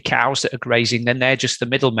particularly cows that are grazing, then they're just the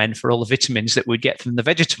middlemen for all the vitamins that we get from the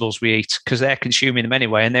vegetables we eat, because they're consuming them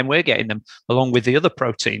anyway, and then we're getting them along with the other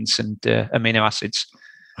proteins and amino acids.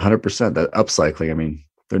 100%. That upcycling, I mean,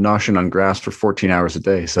 they're noshing on grass for 14 hours a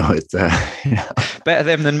day, so it's better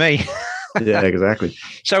them than me. Yeah, exactly.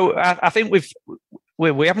 So I think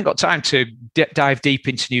we haven't got time to dive deep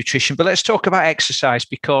into nutrition, but let's talk about exercise,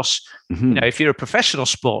 because if you're a professional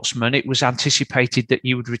sportsman, it was anticipated that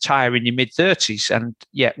you would retire in your mid-30s, and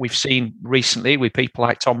yet we've seen recently with people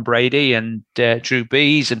like Tom Brady and Drew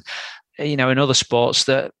Brees and in other sports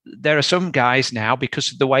that there are some guys now,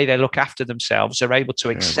 because of the way they look after themselves, are able to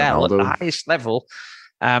excel at the highest level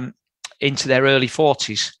into their early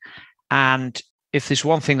 40s. And if there's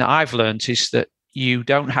one thing that I've learned, is that you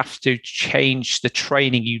don't have to change the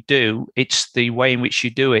training you do. It's the way in which you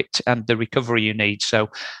do it and the recovery you need. So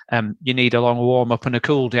you need a long warm up and a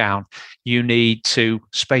cool down. You need to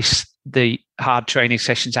space the hard training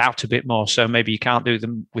sessions out a bit more. So maybe you can't do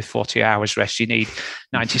them with 40 hours rest. You need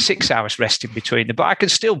 96 hours rest in between them. But I can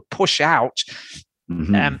still push out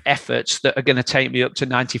efforts that are going to take me up to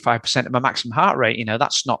 95% of my maximum heart rate.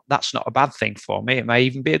 That's not a bad thing for me. It may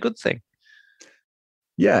even be a good thing.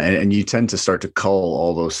 Yeah. And you tend to start to call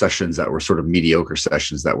all those sessions that were sort of mediocre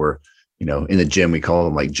sessions that were, in the gym, we call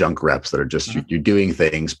them like junk reps that are just, you're doing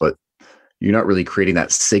things, but you're not really creating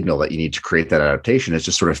that signal that you need to create that adaptation. It's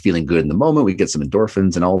just sort of feeling good in the moment. We get some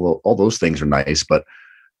endorphins and all those things are nice. But,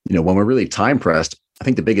 when we're really time pressed, I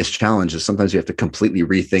think the biggest challenge is sometimes we have to completely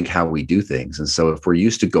rethink how we do things. And so if we're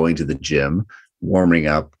used to going to the gym, warming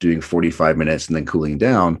up, doing 45 minutes and then cooling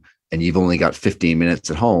down, and you've only got 15 minutes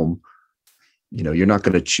at home, you're not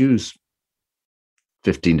going to choose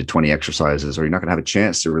 15 to 20 exercises, or you're not going to have a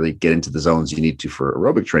chance to really get into the zones you need to for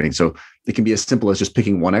aerobic training. So it can be as simple as just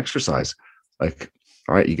picking one exercise. Like,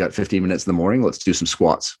 all right, you got 15 minutes in the morning. Let's do some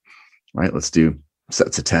squats, right? Let's do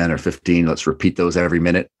sets of 10 or 15. Let's repeat those every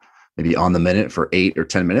minute, maybe on the minute for 8 or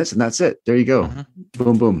 10 minutes. And that's it. There you go.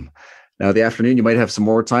 Boom, boom. Now, the afternoon, you might have some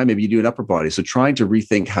more time. Maybe you do an upper body. So trying to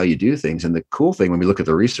rethink how you do things. And the cool thing when we look at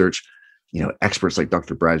the research, experts like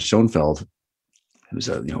Dr. Brad Schoenfeld, who's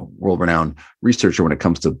a world-renowned researcher when it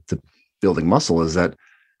comes to building muscle, is that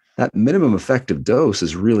minimum effective dose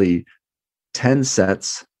is really 10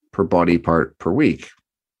 sets per body part per week,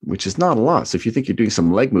 which is not a lot. So if you think you're doing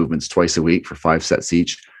some leg movements twice a week for 5 sets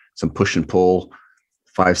each, some push and pull,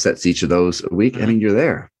 5 sets each of those a week, I mean, you're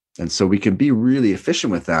there. And so we can be really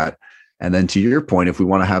efficient with that. And then to your point, if we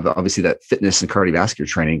want to have obviously that fitness and cardiovascular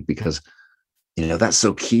training, because, that's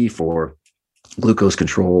so key for glucose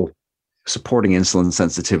control, supporting insulin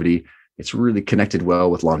sensitivity. It's really connected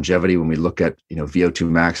well with longevity when we look at, VO2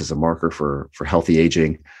 max as a marker for healthy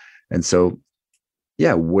aging. And so,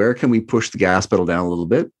 where can we push the gas pedal down a little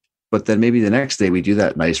bit? But then maybe the next day we do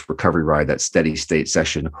that nice recovery ride, that steady state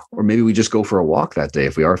session, or maybe we just go for a walk that day.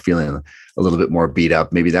 If we are feeling a little bit more beat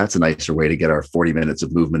up, maybe that's a nicer way to get our 40 minutes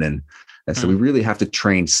of movement in. And so we really have to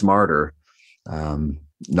train smarter,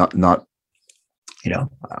 not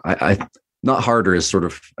harder is sort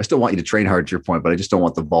of, I still want you to train hard to your point, but I just don't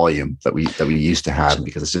want the volume that we used to have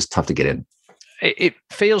because it's just tough to get in. It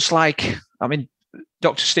feels like,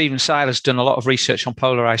 Dr. Stephen Seiler has done a lot of research on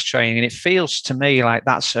polarized training, and it feels to me like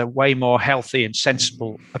that's a way more healthy and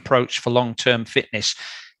sensible approach for long-term fitness.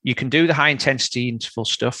 You can do the high intensity interval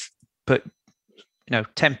stuff, but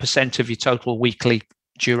 10% of your total weekly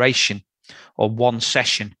duration or one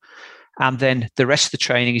session. And then the rest of the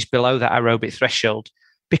training is below that aerobic threshold,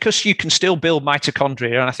 because you can still build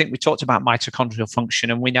mitochondria. And I think we talked about mitochondrial function,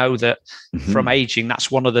 and we know that from aging, that's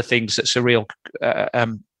one of the things that's a real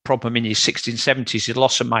problem in your 60s and 70s is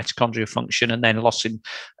loss of mitochondrial function and then loss in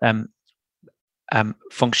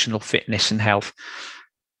functional fitness and health.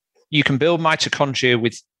 You can build mitochondria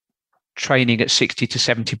with training at 60 to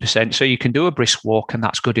 70%. So you can do a brisk walk and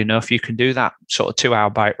that's good enough. You can do that sort of 2-hour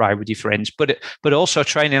bike ride with your friends, but also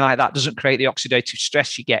training like that doesn't create the oxidative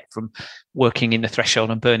stress you get from working in the threshold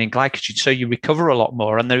and burning glycogen. So you recover a lot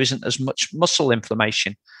more and there isn't as much muscle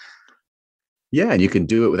inflammation. Yeah, and you can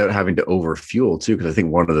do it without having to overfuel too, because I think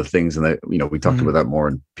one of the things, and we talked about that more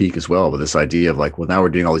in Peak as well, but this idea of like, well, now we're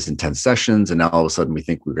doing all these intense sessions, and now all of a sudden we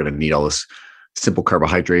think we're going to need all this simple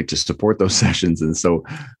carbohydrate to support those sessions, and so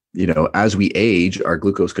as we age, our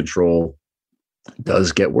glucose control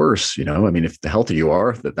does get worse. If the healthier you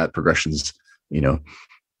are, that progression's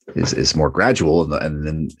is more gradual, and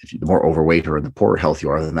then if the more overweight or in the poor health you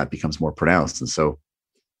are, then that becomes more pronounced, and so.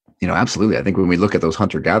 Absolutely. I think when we look at those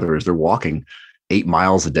hunter-gatherers, they're walking 8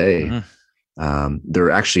 miles a day.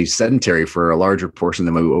 They're actually sedentary for a larger portion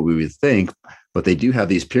than what we would think, but they do have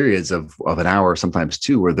these periods of an hour, sometimes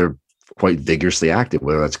 2, where they're quite vigorously active,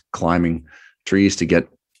 whether that's climbing trees to get,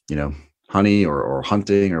 honey or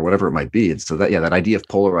hunting or whatever it might be. And so that idea of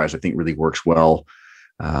polarized, I think really works well.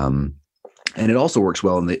 And it also works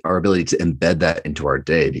well in our ability to embed that into our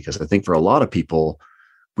day, because I think for a lot of people,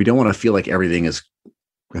 we don't want to feel like everything is,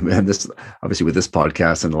 and this obviously with this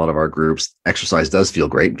podcast and a lot of our groups, exercise does feel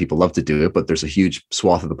great and people love to do it, but there's a huge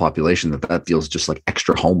swath of the population that feels just like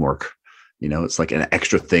extra homework. It's like an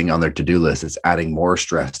extra thing on their to-do list. It's adding more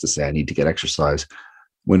stress to say, I need to get exercise.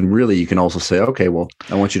 When really you can also say, okay, well,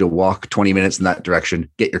 I want you to walk 20 minutes in that direction,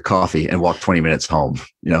 get your coffee and walk 20 minutes home.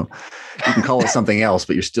 You can call it something else,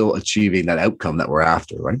 but you're still achieving that outcome that we're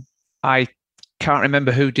after, right? I can't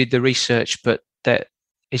remember who did the research, but that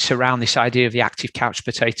it's around this idea of the active couch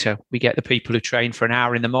potato. We get the people who train for an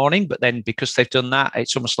hour in the morning, but then because they've done that,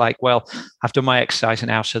 it's almost like, well, I've done my exercise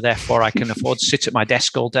now, so therefore I can afford to sit at my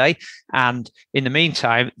desk all day. And in the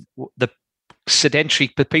meantime, the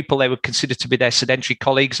people they would consider to be their sedentary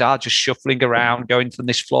colleagues are just shuffling around, going from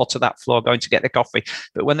this floor to that floor, going to get their coffee.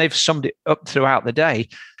 But when they've summed it up throughout the day,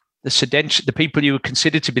 the people you would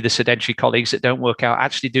consider to be the sedentary colleagues that don't work out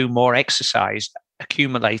actually do more exercise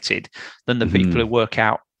accumulated than the people who work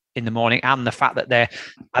out in the morning. And the fact that they're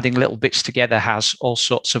adding little bits together has all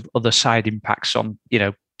sorts of other side impacts on,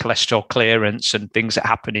 cholesterol clearance and things that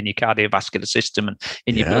happen in your cardiovascular system and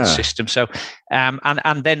in your blood system. So,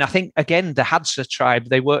 and then I think, again, the Hadza tribe,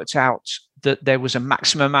 they worked out that there was a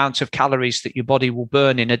maximum amount of calories that your body will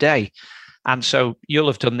burn in a day. And so you'll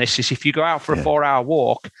have done this, is if you go out for a 4-hour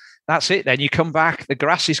walk, that's it. Then you come back, the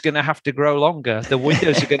grass is going to have to grow longer. The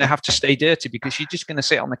windows are going to have to stay dirty because you're just going to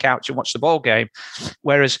sit on the couch and watch the ball game.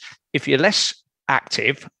 Whereas if you're less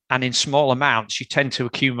active and in small amounts, you tend to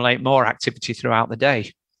accumulate more activity throughout the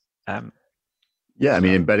day.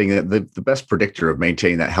 Embedding the best predictor of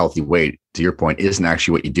maintaining that healthy weight, to your point, isn't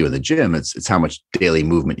actually what you do in the gym. It's how much daily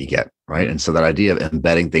movement you get, right? And so that idea of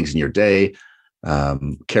embedding things in your day,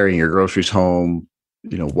 carrying your groceries home,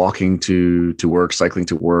 walking to work, cycling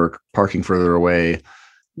to work, parking further away,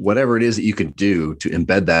 whatever it is that you can do to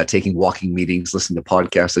embed that, taking walking meetings, listening to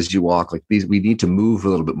podcasts as you walk, like these, we need to move a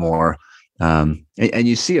little bit more. And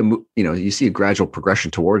you see you see a gradual progression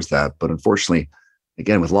towards that. But unfortunately,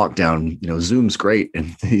 again, with lockdown, Zoom's great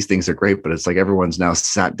and these things are great, but it's like everyone's now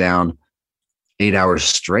sat down 8 hours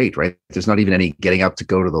straight, right? There's not even any getting up to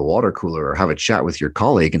go to the water cooler or have a chat with your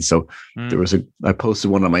colleague. And so I posted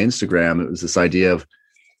one on my Instagram. It was this idea of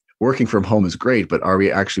working from home is great, but are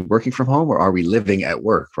we actually working from home or are we living at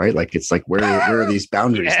work, right? Like, it's like, where are these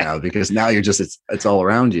boundaries now? Because now you're just, it's all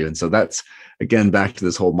around you. And so that's, again, back to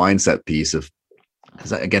this whole mindset piece of,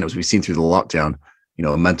 because again, as we've seen through the lockdown,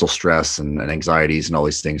 mental stress and anxieties and all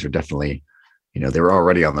these things are definitely, they were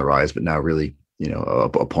already on the rise, but now really,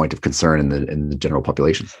 a point of concern in the general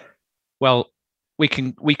population. Well, we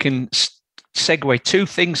can segue two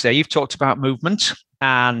things there. You've talked about movement,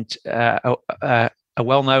 and a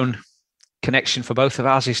well-known connection for both of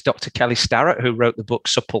ours is Dr. Kelly Starrett, who wrote the book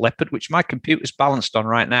Supple Leopard, which my computer's balanced on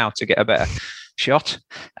right now to get a better shot.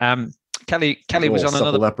 Kelly was on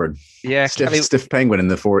another leopard. Yeah, stiff penguin in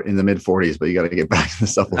the mid 40s, but you got to get back to the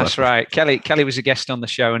supple. That's leopard. Right. Kelly was a guest on the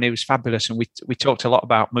show, and it was fabulous. And we talked a lot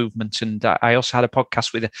about movement. And I also had a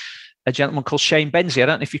podcast with a gentleman called Shane Benzie. I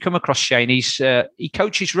don't know if you come across Shane. He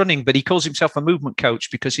coaches running, but he calls himself a movement coach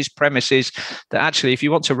because his premise is that actually, if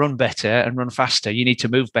you want to run better and run faster, you need to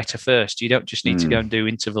move better first. You don't just need to go and do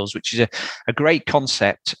intervals, which is a great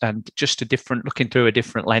concept and just looking through a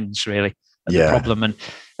different lens, really. The problem.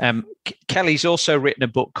 And Kelly's also written a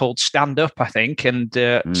book called Stand Up, I think, and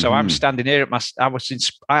so I'm standing here at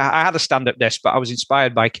I had a stand-up desk, but I was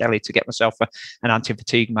inspired by Kelly to get myself an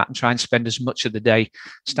anti-fatigue mat and try and spend as much of the day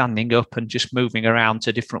standing up and just moving around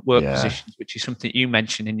to different work positions, which is something you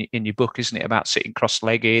mentioned in your book, isn't it, about sitting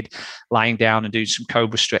cross-legged, lying down and doing some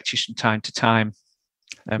cobra stretches from time to time.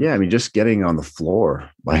 Just getting on the floor,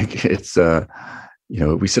 like it's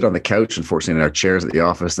we sit on the couch, unfortunately, in our chairs at the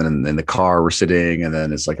office, and in the car we're sitting, and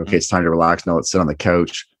then it's like, okay, it's time to relax. Now let's sit on the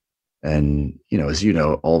couch. And, as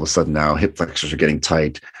all of a sudden now hip flexors are getting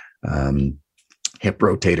tight. Hip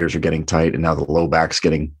rotators are getting tight. And now the low back's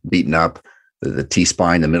getting beaten up. The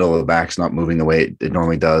T-spine, the middle of the back's not moving the way it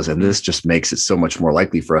normally does. And this just makes it so much more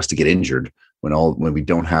likely for us to get injured when we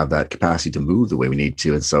don't have that capacity to move the way we need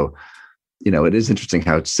to. And so, it is interesting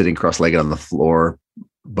how sitting cross-legged on the floor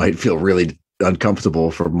might feel really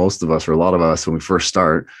uncomfortable for most of us, or a lot of us, when we first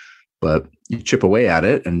start, but you chip away at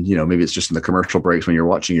it. And, maybe it's just in the commercial breaks when you're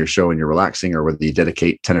watching your show and you're relaxing, or whether you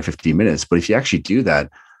dedicate 10 or 15 minutes. But if you actually do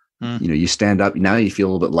that, you stand up, now you feel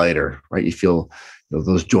a little bit lighter, right? You feel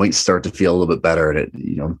those joints start to feel a little bit better. And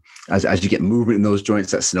it, as you get movement in those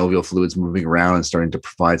joints, that synovial fluid's moving around and starting to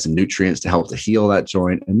provide some nutrients to help to heal that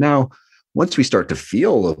joint. And now, once we start to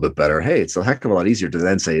feel a little bit better, hey, it's a heck of a lot easier to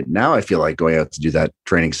then say, now I feel like going out to do that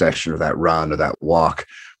training session or that run or that walk.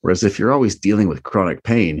 Whereas if you're always dealing with chronic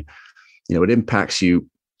pain, it impacts you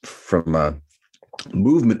from a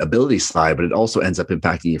movement ability side, but it also ends up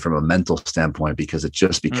impacting you from a mental standpoint, because it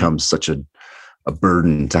just becomes such a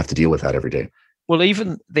burden to have to deal with that every day. Well,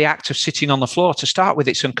 even the act of sitting on the floor, to start with,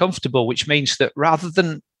 it's uncomfortable, which means that rather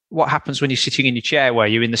than what happens when you're sitting in your chair where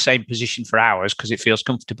you're in the same position for hours because it feels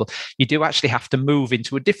comfortable, you do actually have to move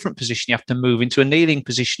into a different position. You have to move into a kneeling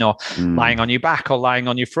position, or lying on your back, or lying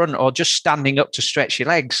on your front, or just standing up to stretch your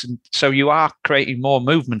legs. And so you are creating more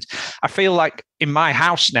movement. I feel like in my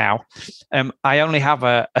house now, I only have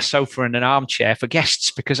a sofa and an armchair for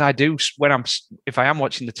guests, because I do, if I am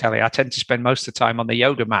watching the telly, I tend to spend most of the time on the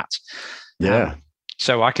yoga mat.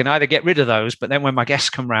 So I can either get rid of those, but then when my guests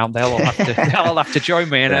come round, they'll all have to join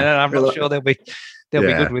me, and I'm not sure they'll be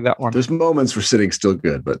good with that one. There's moments where sitting's still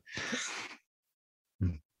good, but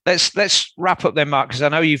let's wrap up then, Mark, because I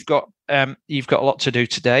know you've got a lot to do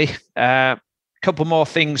today. Couple more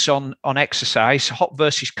things on exercise. Hot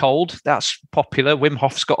versus cold, that's popular. Wim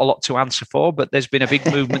Hof's got a lot to answer for, but there's been a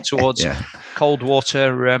big movement towards cold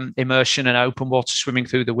water immersion and open water swimming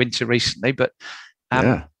through the winter recently. But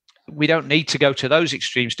we don't need to go to those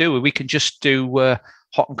extremes, do we? We can just do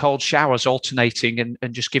hot and cold showers alternating,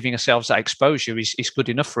 and just giving ourselves that exposure is good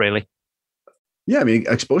enough, really. Yeah, I mean,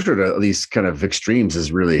 exposure to these kind of extremes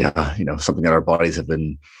is really, something that our bodies have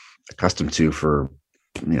been accustomed to for,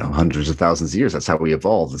 hundreds of thousands of years. That's how we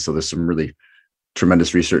evolved. And so there's some really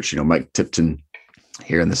tremendous research. Mike Tipton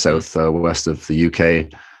here in the south west of the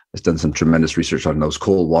UK has done some tremendous research on those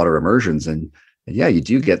cold water immersions. And you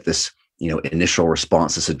do get this, initial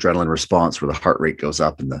response, this adrenaline response where the heart rate goes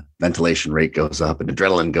up and the ventilation rate goes up and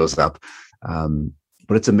adrenaline goes up.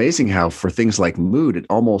 But it's amazing how for things like mood, it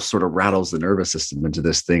almost sort of rattles the nervous system into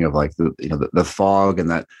this thing of like the fog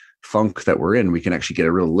and that funk that we're in. We can actually get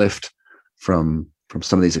a real lift from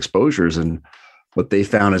some of these exposures. And what they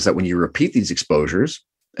found is that when you repeat these exposures,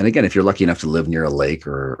 and again, if you're lucky enough to live near a lake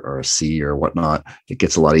or a sea or whatnot, it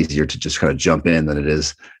gets a lot easier to just kind of jump in than it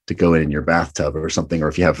is to go in your bathtub or something. Or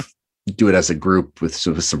if you do it as a group with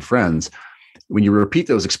some friends, when you repeat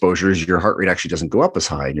those exposures, your heart rate actually doesn't go up as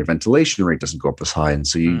high and your ventilation rate doesn't go up as high. And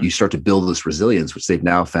so you start to build this resilience, which they've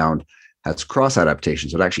now found has cross adaptation.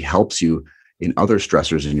 So it actually helps you in other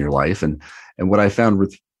stressors in your life. And what I found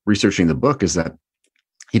with researching the book is that,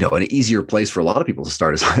 an easier place for a lot of people to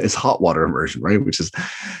start is hot water immersion, right?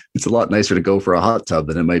 It's a lot nicer to go for a hot tub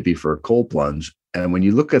than it might be for a cold plunge. And when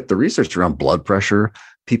you look at the research around blood pressure,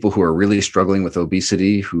 people who are really struggling with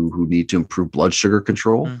obesity, who need to improve blood sugar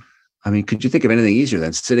control, I mean, could you think of anything easier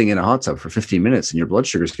than sitting in a hot tub for 15 minutes and your blood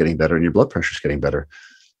sugar is getting better and your blood pressure is getting better?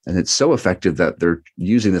 And it's so effective that they're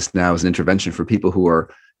using this now as an intervention for people who are,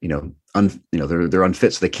 they're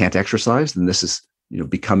unfit, so they can't exercise. And this is,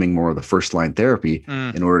 becoming more of the first line therapy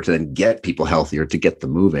in order to then get people healthier, to get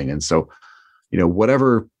them moving. And so,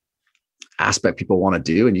 whatever aspect people want to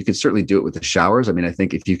do, and you can certainly do it with the showers. I mean, I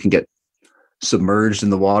think if you can get submerged in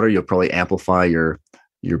the water, you'll probably amplify your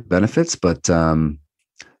benefits. But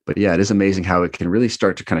yeah, it is amazing how it can really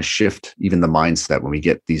start to kind of shift even the mindset when we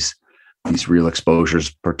get these real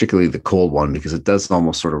exposures, particularly the cold one, because it does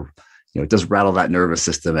almost sort of, it does rattle that nervous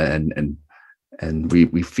system and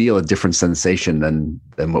we feel a different sensation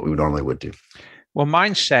than what we normally would do. Well,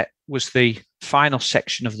 mindset was the final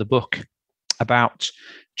section of the book about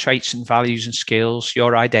traits and values and skills,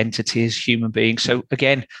 your identity as human beings. So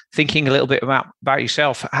again, thinking a little bit about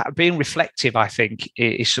yourself, being reflective, I think,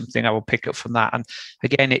 is something I will pick up from that. And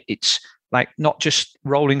again, it's like not just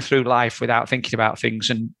rolling through life without thinking about things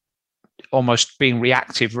and almost being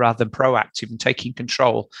reactive rather than proactive and taking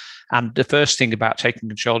control. And the first thing about taking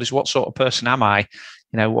control is, what sort of person am I?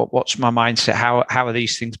 What's my mindset? How are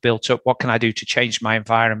these things built up? What can I do to change my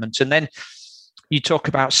environment? And then you talk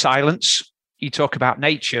about silence, you talk about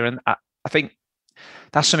nature. And I think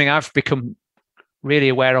that's something I've become really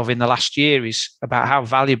aware of in the last year, is about how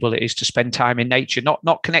valuable it is to spend time in nature,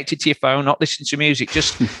 not connected to your phone, not listening to music,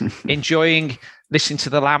 just enjoying listening to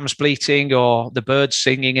the lambs bleating or the birds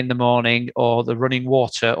singing in the morning or the running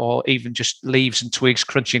water or even just leaves and twigs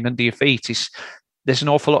crunching under your feet. There's an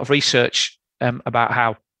awful lot of research about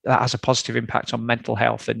how that has a positive impact on mental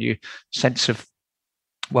health and your sense of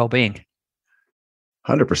well-being.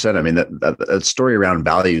 100%. I mean, that story around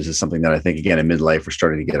values is something that I think, again, in midlife, we're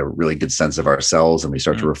starting to get a really good sense of ourselves and we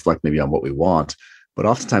start to reflect maybe on what we want. But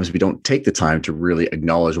oftentimes we don't take the time to really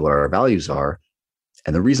acknowledge what our values are.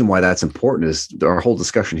 And the reason why that's important is our whole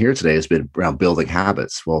discussion here today has been around building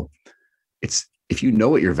habits. Well, if you know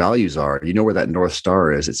what your values are, you know where that North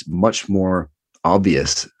Star is, it's much more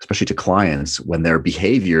obvious, especially to clients, when their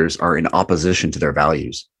behaviors are in opposition to their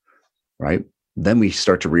values, right? Then we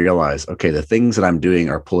start to realize, okay, the things that I'm doing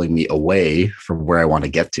are pulling me away from where I want to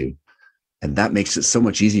get to. And that makes it so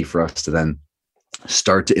much easier for us to then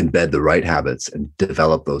start to embed the right habits and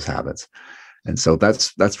develop those habits. And so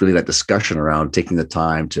that's really that discussion around taking the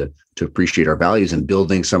time to appreciate our values and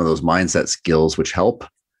building some of those mindset skills which help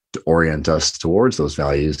to orient us towards those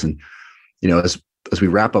values. And, as we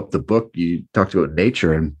wrap up the book, you talked about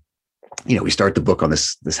nature, and, we start the book on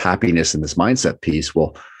this happiness and this mindset piece.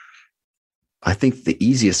 Well, I think the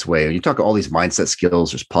easiest way, when you talk about all these mindset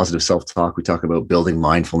skills, there's positive self-talk, we talk about building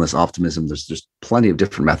mindfulness, optimism, there's plenty of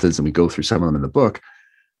different methods, and we go through some of them in the book.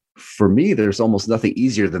 For me, there's almost nothing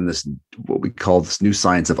easier than this, what we call this new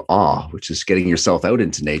science of awe, which is getting yourself out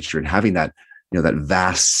into nature and having that, that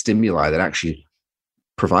vast stimuli that actually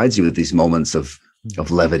provides you with these moments of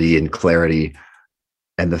levity and clarity.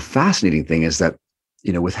 And the fascinating thing is that,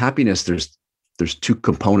 with happiness, there's two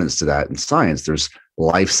components to that in science. There's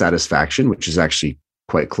life satisfaction, which is actually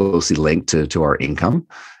quite closely linked to our income.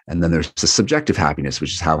 And then there's the subjective happiness,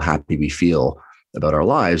 which is how happy we feel about our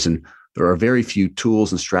lives. And there are very few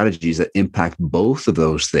tools and strategies that impact both of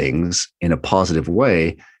those things in a positive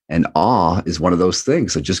way. And awe is one of those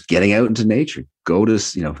things. So just getting out into nature,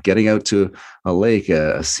 getting out to a lake,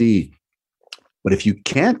 a sea. But if you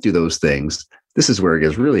can't do those things, this is where it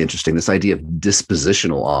gets really interesting. This idea of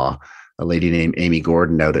dispositional awe. A lady named Amy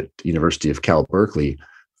Gordon out at University of Cal Berkeley,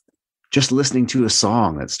 just listening to a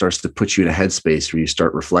song that starts to put you in a headspace where you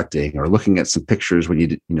start reflecting, or looking at some pictures when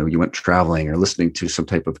you went traveling, or listening to some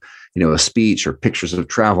type of, a speech or pictures of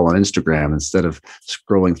travel on Instagram instead of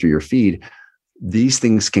scrolling through your feed. These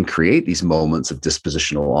things can create these moments of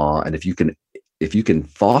dispositional awe. And if you can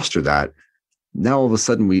foster that, now all of a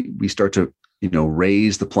sudden we start to,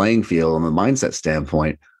 raise the playing field on the mindset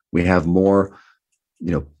standpoint. We have more,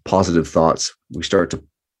 positive thoughts. We start to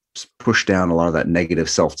push down a lot of that negative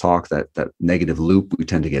self-talk, that negative loop we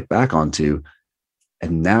tend to get back onto.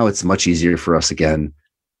 And now it's much easier for us again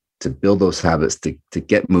to build those habits, to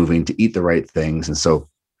get moving, to eat the right things. And so,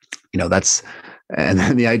 and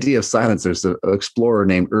then the idea of silence, there's an explorer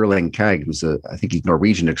named Erling Kagge, who's I think he's a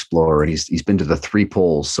Norwegian explorer, and he's been to the 3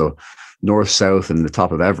 poles, so north, south, and the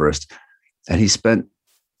top of Everest. And he spent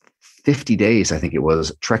 50 days, I think it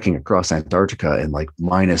was, trekking across Antarctica in like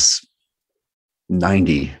minus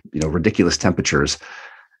 90, ridiculous temperatures.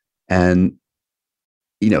 And,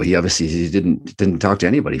 he didn't talk to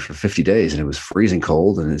anybody for 50 days, and it was freezing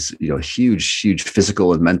cold, and it's, huge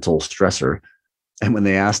physical and mental stressor. And when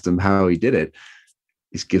they asked him how he did it,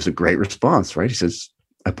 he gives a great response, right? He says,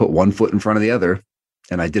 I put one foot in front of the other,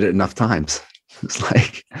 and I did it enough times. It's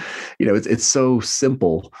like, it's so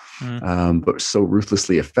simple, but so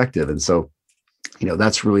ruthlessly effective. And so,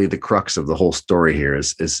 that's really the crux of the whole story here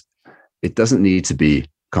is it doesn't need to be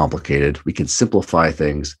complicated. We can simplify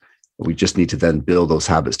things. We just need to then build those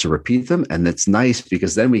habits to repeat them. And it's nice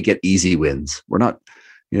because then we get easy wins. We're not,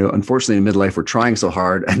 unfortunately in midlife, we're trying so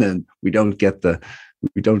hard and then we don't get the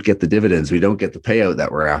dividends. We don't get the payout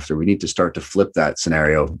that we're after. We need to start to flip that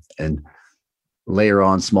scenario and layer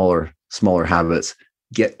on smaller habits,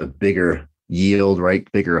 get a bigger yield,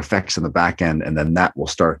 right? Bigger effects in the back end. And then that will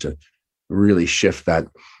start to really shift that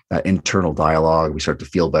internal dialogue. We start to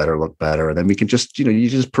feel better, look better. And then we can just, you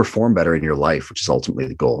just perform better in your life, which is ultimately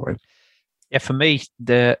the goal, right? Yeah, for me,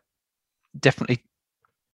 definitely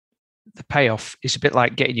the payoff is a bit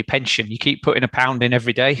like getting your pension. You keep putting £1 in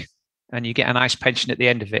every day and you get a nice pension at the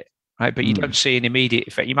end of it, right? But you don't see an immediate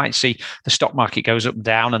effect. You might see the stock market goes up and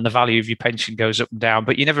down and the value of your pension goes up and down,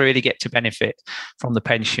 but you never really get to benefit from the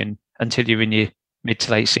pension until you're in your mid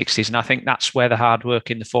to late 60s. And I think that's where the hard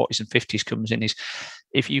work in the 40s and 50s comes in, is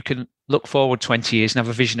if you can look forward 20 years and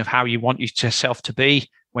have a vision of how you want yourself to be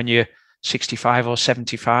when you're 65 or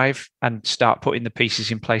 75 and start putting the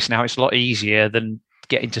pieces in place now, it's a lot easier than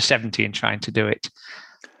getting to 70 and trying to do it.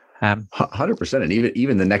 100%. And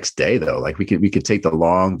even the next day though, like we could take the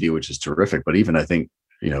long view, which is terrific. But even I think,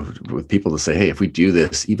 with people to say, hey, if we do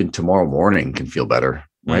this, even tomorrow morning can feel better,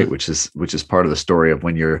 right? Which is part of the story of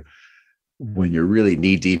when you're really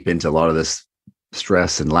knee deep into a lot of this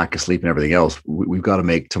stress and lack of sleep and everything else, we've got to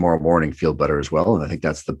make tomorrow morning feel better as well. And I think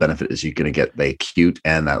that's the benefit, is you're going to get the acute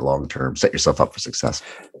and that long-term, set yourself up for success.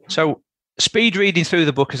 So speed reading through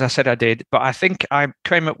the book, as I said I did, but I think I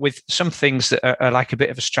came up with some things that are like a bit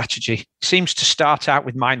of a strategy. It seems to start out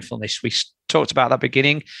with mindfulness. We talked about that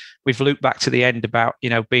beginning. We've looped back to the end about,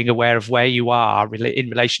 being aware of where you are in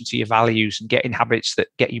relation to your values and getting habits that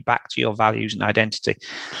get you back to your values and identity.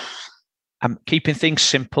 Keeping things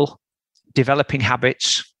simple, developing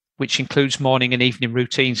habits, which includes morning and evening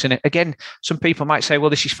routines. And again, some people might say, well,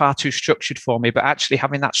 this is far too structured for me, but actually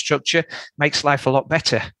having that structure makes life a lot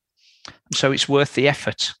better. So it's worth the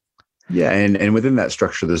effort. Yeah. And within that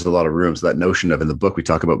structure, there's a lot of room. So that notion of, in the book, we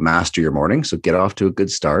talk about master your morning. So get off to a good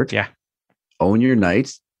start. Yeah. Own your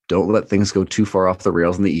night. Don't let things go too far off the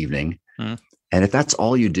rails in the evening. And if that's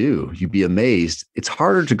all you do, you'd be amazed. It's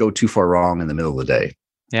harder to go too far wrong in the middle of the day.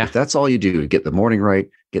 Yeah. If that's all you do, get the morning right,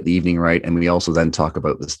 get the evening right. And we also then talk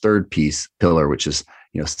about this third pillar, which is,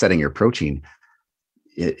 setting your protein.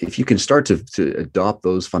 If you can start to adopt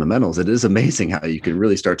those fundamentals, it is amazing how you can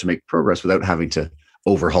really start to make progress without having to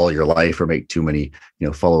overhaul your life or make too many,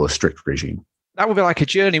 follow a strict regime. That would be like a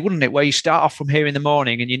journey, wouldn't it? Where you start off from here in the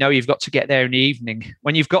morning and you've got to get there in the evening.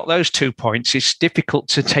 When you've got those 2 points, it's difficult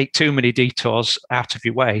to take too many detours out of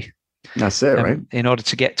your way. That's it, right? In order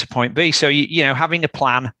to get to point B. So, having a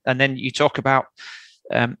plan, and then you talk about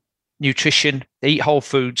nutrition, eat whole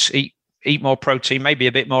foods, eat more protein, maybe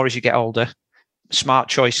a bit more as you get older, smart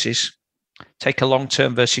choices, take a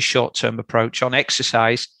long-term versus short-term approach on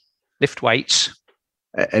exercise, lift weights.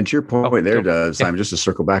 And to your point Simon, just to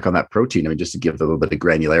circle back on that protein, just to give a little bit of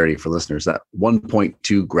granularity for listeners, that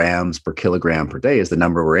 1.2 grams per kilogram per day is the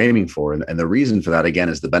number we're aiming for. And the reason for that, again,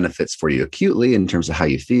 is the benefits for you acutely in terms of how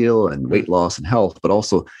you feel and weight loss and health. But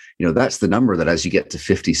also, that's the number that as you get to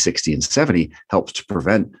 50, 60, and 70 helps to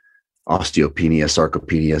prevent osteopenia,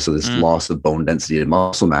 sarcopenia. So this loss of bone density and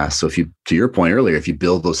muscle mass. So to your point earlier, if you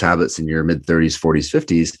build those habits in your mid 30s, 40s,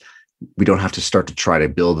 50s, we don't have to start to try to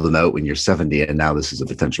build them out when you're 70. And now this is a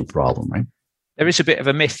potential problem, right? There is a bit of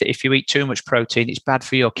a myth that if you eat too much protein, it's bad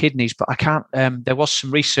for your kidneys. But I can't, there was some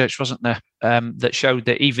research, wasn't there, that showed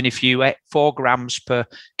that even if you ate 4 grams per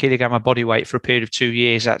kilogram of body weight for a period of 2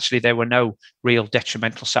 years, actually there were no real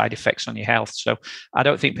detrimental side effects on your health. So I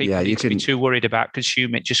don't think people need to be too worried about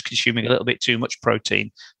consuming a little bit too much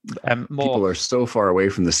protein. People are so far away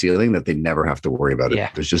from the ceiling that they never have to worry about it.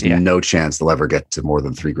 There's just no chance they'll ever get to more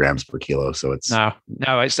than 3 grams per kilo. So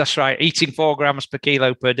that's right. Eating 4 grams per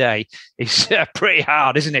kilo per day is pretty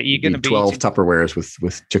hard, isn't it? You're going to be 12 Tupperwares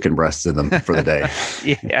with chicken breasts in them for the day.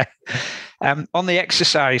 Yeah. On the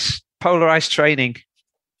exercise, polarized training,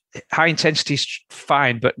 high intensity is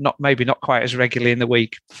fine, but maybe not quite as regularly in the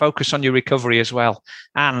week. Focus on your recovery as well,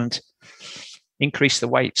 and increase the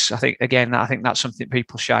weights. I think that's something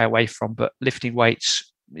people shy away from, but lifting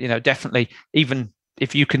weights, definitely, even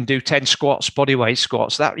if you can do 10 squats, body weight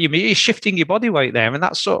squats, that you're shifting your body weight there. And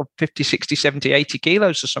that's sort of 50, 60, 70, 80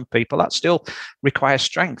 kilos for some people. That still requires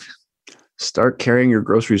strength. Start carrying your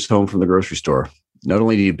groceries home from the grocery store. Not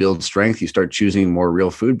only do you build strength, you start choosing more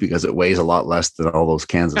real food because it weighs a lot less than all those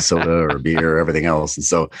cans of soda or beer or everything else. And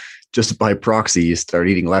so just by proxy, you start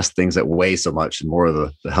eating less things that weigh so much and more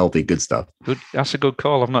of the healthy, good stuff. Good. That's a good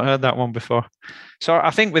call. I've not heard that one before. So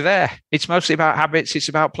I think we're there. It's mostly about habits. It's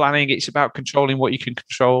about planning. It's about controlling what you can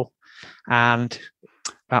control. And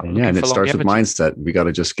it starts with mindset. We got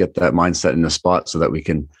to just get that mindset in the spot so that we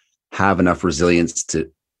can have enough resilience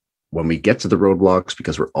to, when we get to the roadblocks,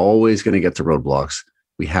 because we're always going to get to roadblocks,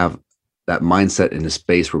 we have that mindset in a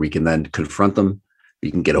space where we can then confront them, we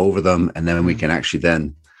can get over them, and then we can actually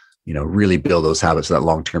then, really build those habits of that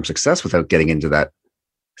long-term success without getting into that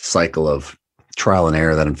cycle of trial and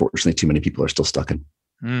error that unfortunately too many people are still stuck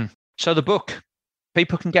in. So the book,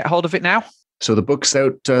 people can get hold of it now? So the book's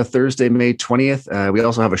out Thursday, May 20th. We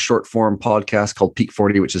also have a short form podcast called Peak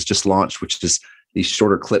 40, which is just launched, which is these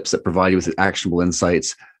shorter clips that provide you with actionable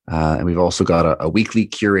insights. And we've also got a weekly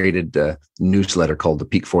curated newsletter called the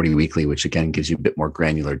Peak 40 Weekly, which again gives you a bit more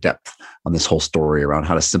granular depth on this whole story around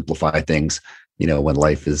how to simplify things, when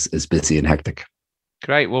life is busy and hectic.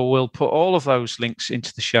 Great. Well, we'll put all of those links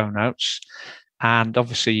into the show notes. And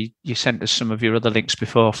obviously you sent us some of your other links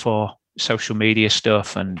before for social media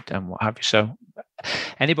stuff and what have you. So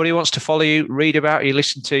anybody who wants to follow you, read about you,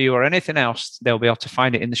 listen to you, or anything else, they'll be able to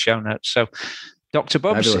find it in the show notes. So Dr.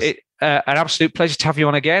 Bubbs, an absolute pleasure to have you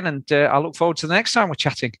on again. And I look forward to the next time we're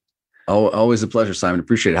chatting. Oh, always a pleasure, Simon.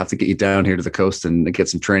 Appreciate it. Have to get you down here to the coast and get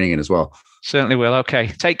some training in as well. Certainly will. Okay.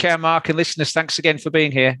 Take care, Mark, and listeners. Thanks again for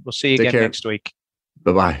being here. We'll see you again next week.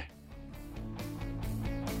 Bye-bye.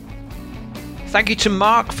 Thank you to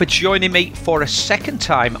Mark for joining me for a second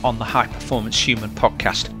time on the High Performance Human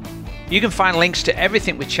podcast. You can find links to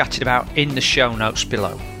everything we chatted about in the show notes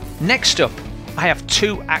below. Next up, I have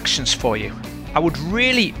 2 actions for you. I would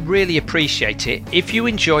really, really appreciate it if you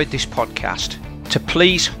enjoyed this podcast to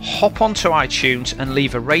please hop onto iTunes and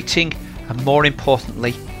leave a rating and, more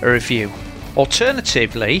importantly, a review.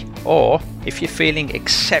 Alternatively, or if you're feeling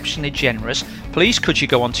exceptionally generous, please could you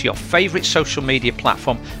go onto your favourite social media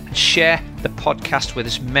platform and share the podcast with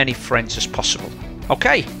as many friends as possible.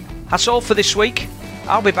 Okay, that's all for this week.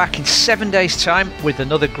 I'll be back in 7 days' time with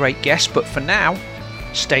another great guest, but for now,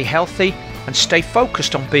 stay healthy and stay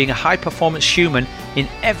focused on being a high-performance human in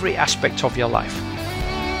every aspect of your life.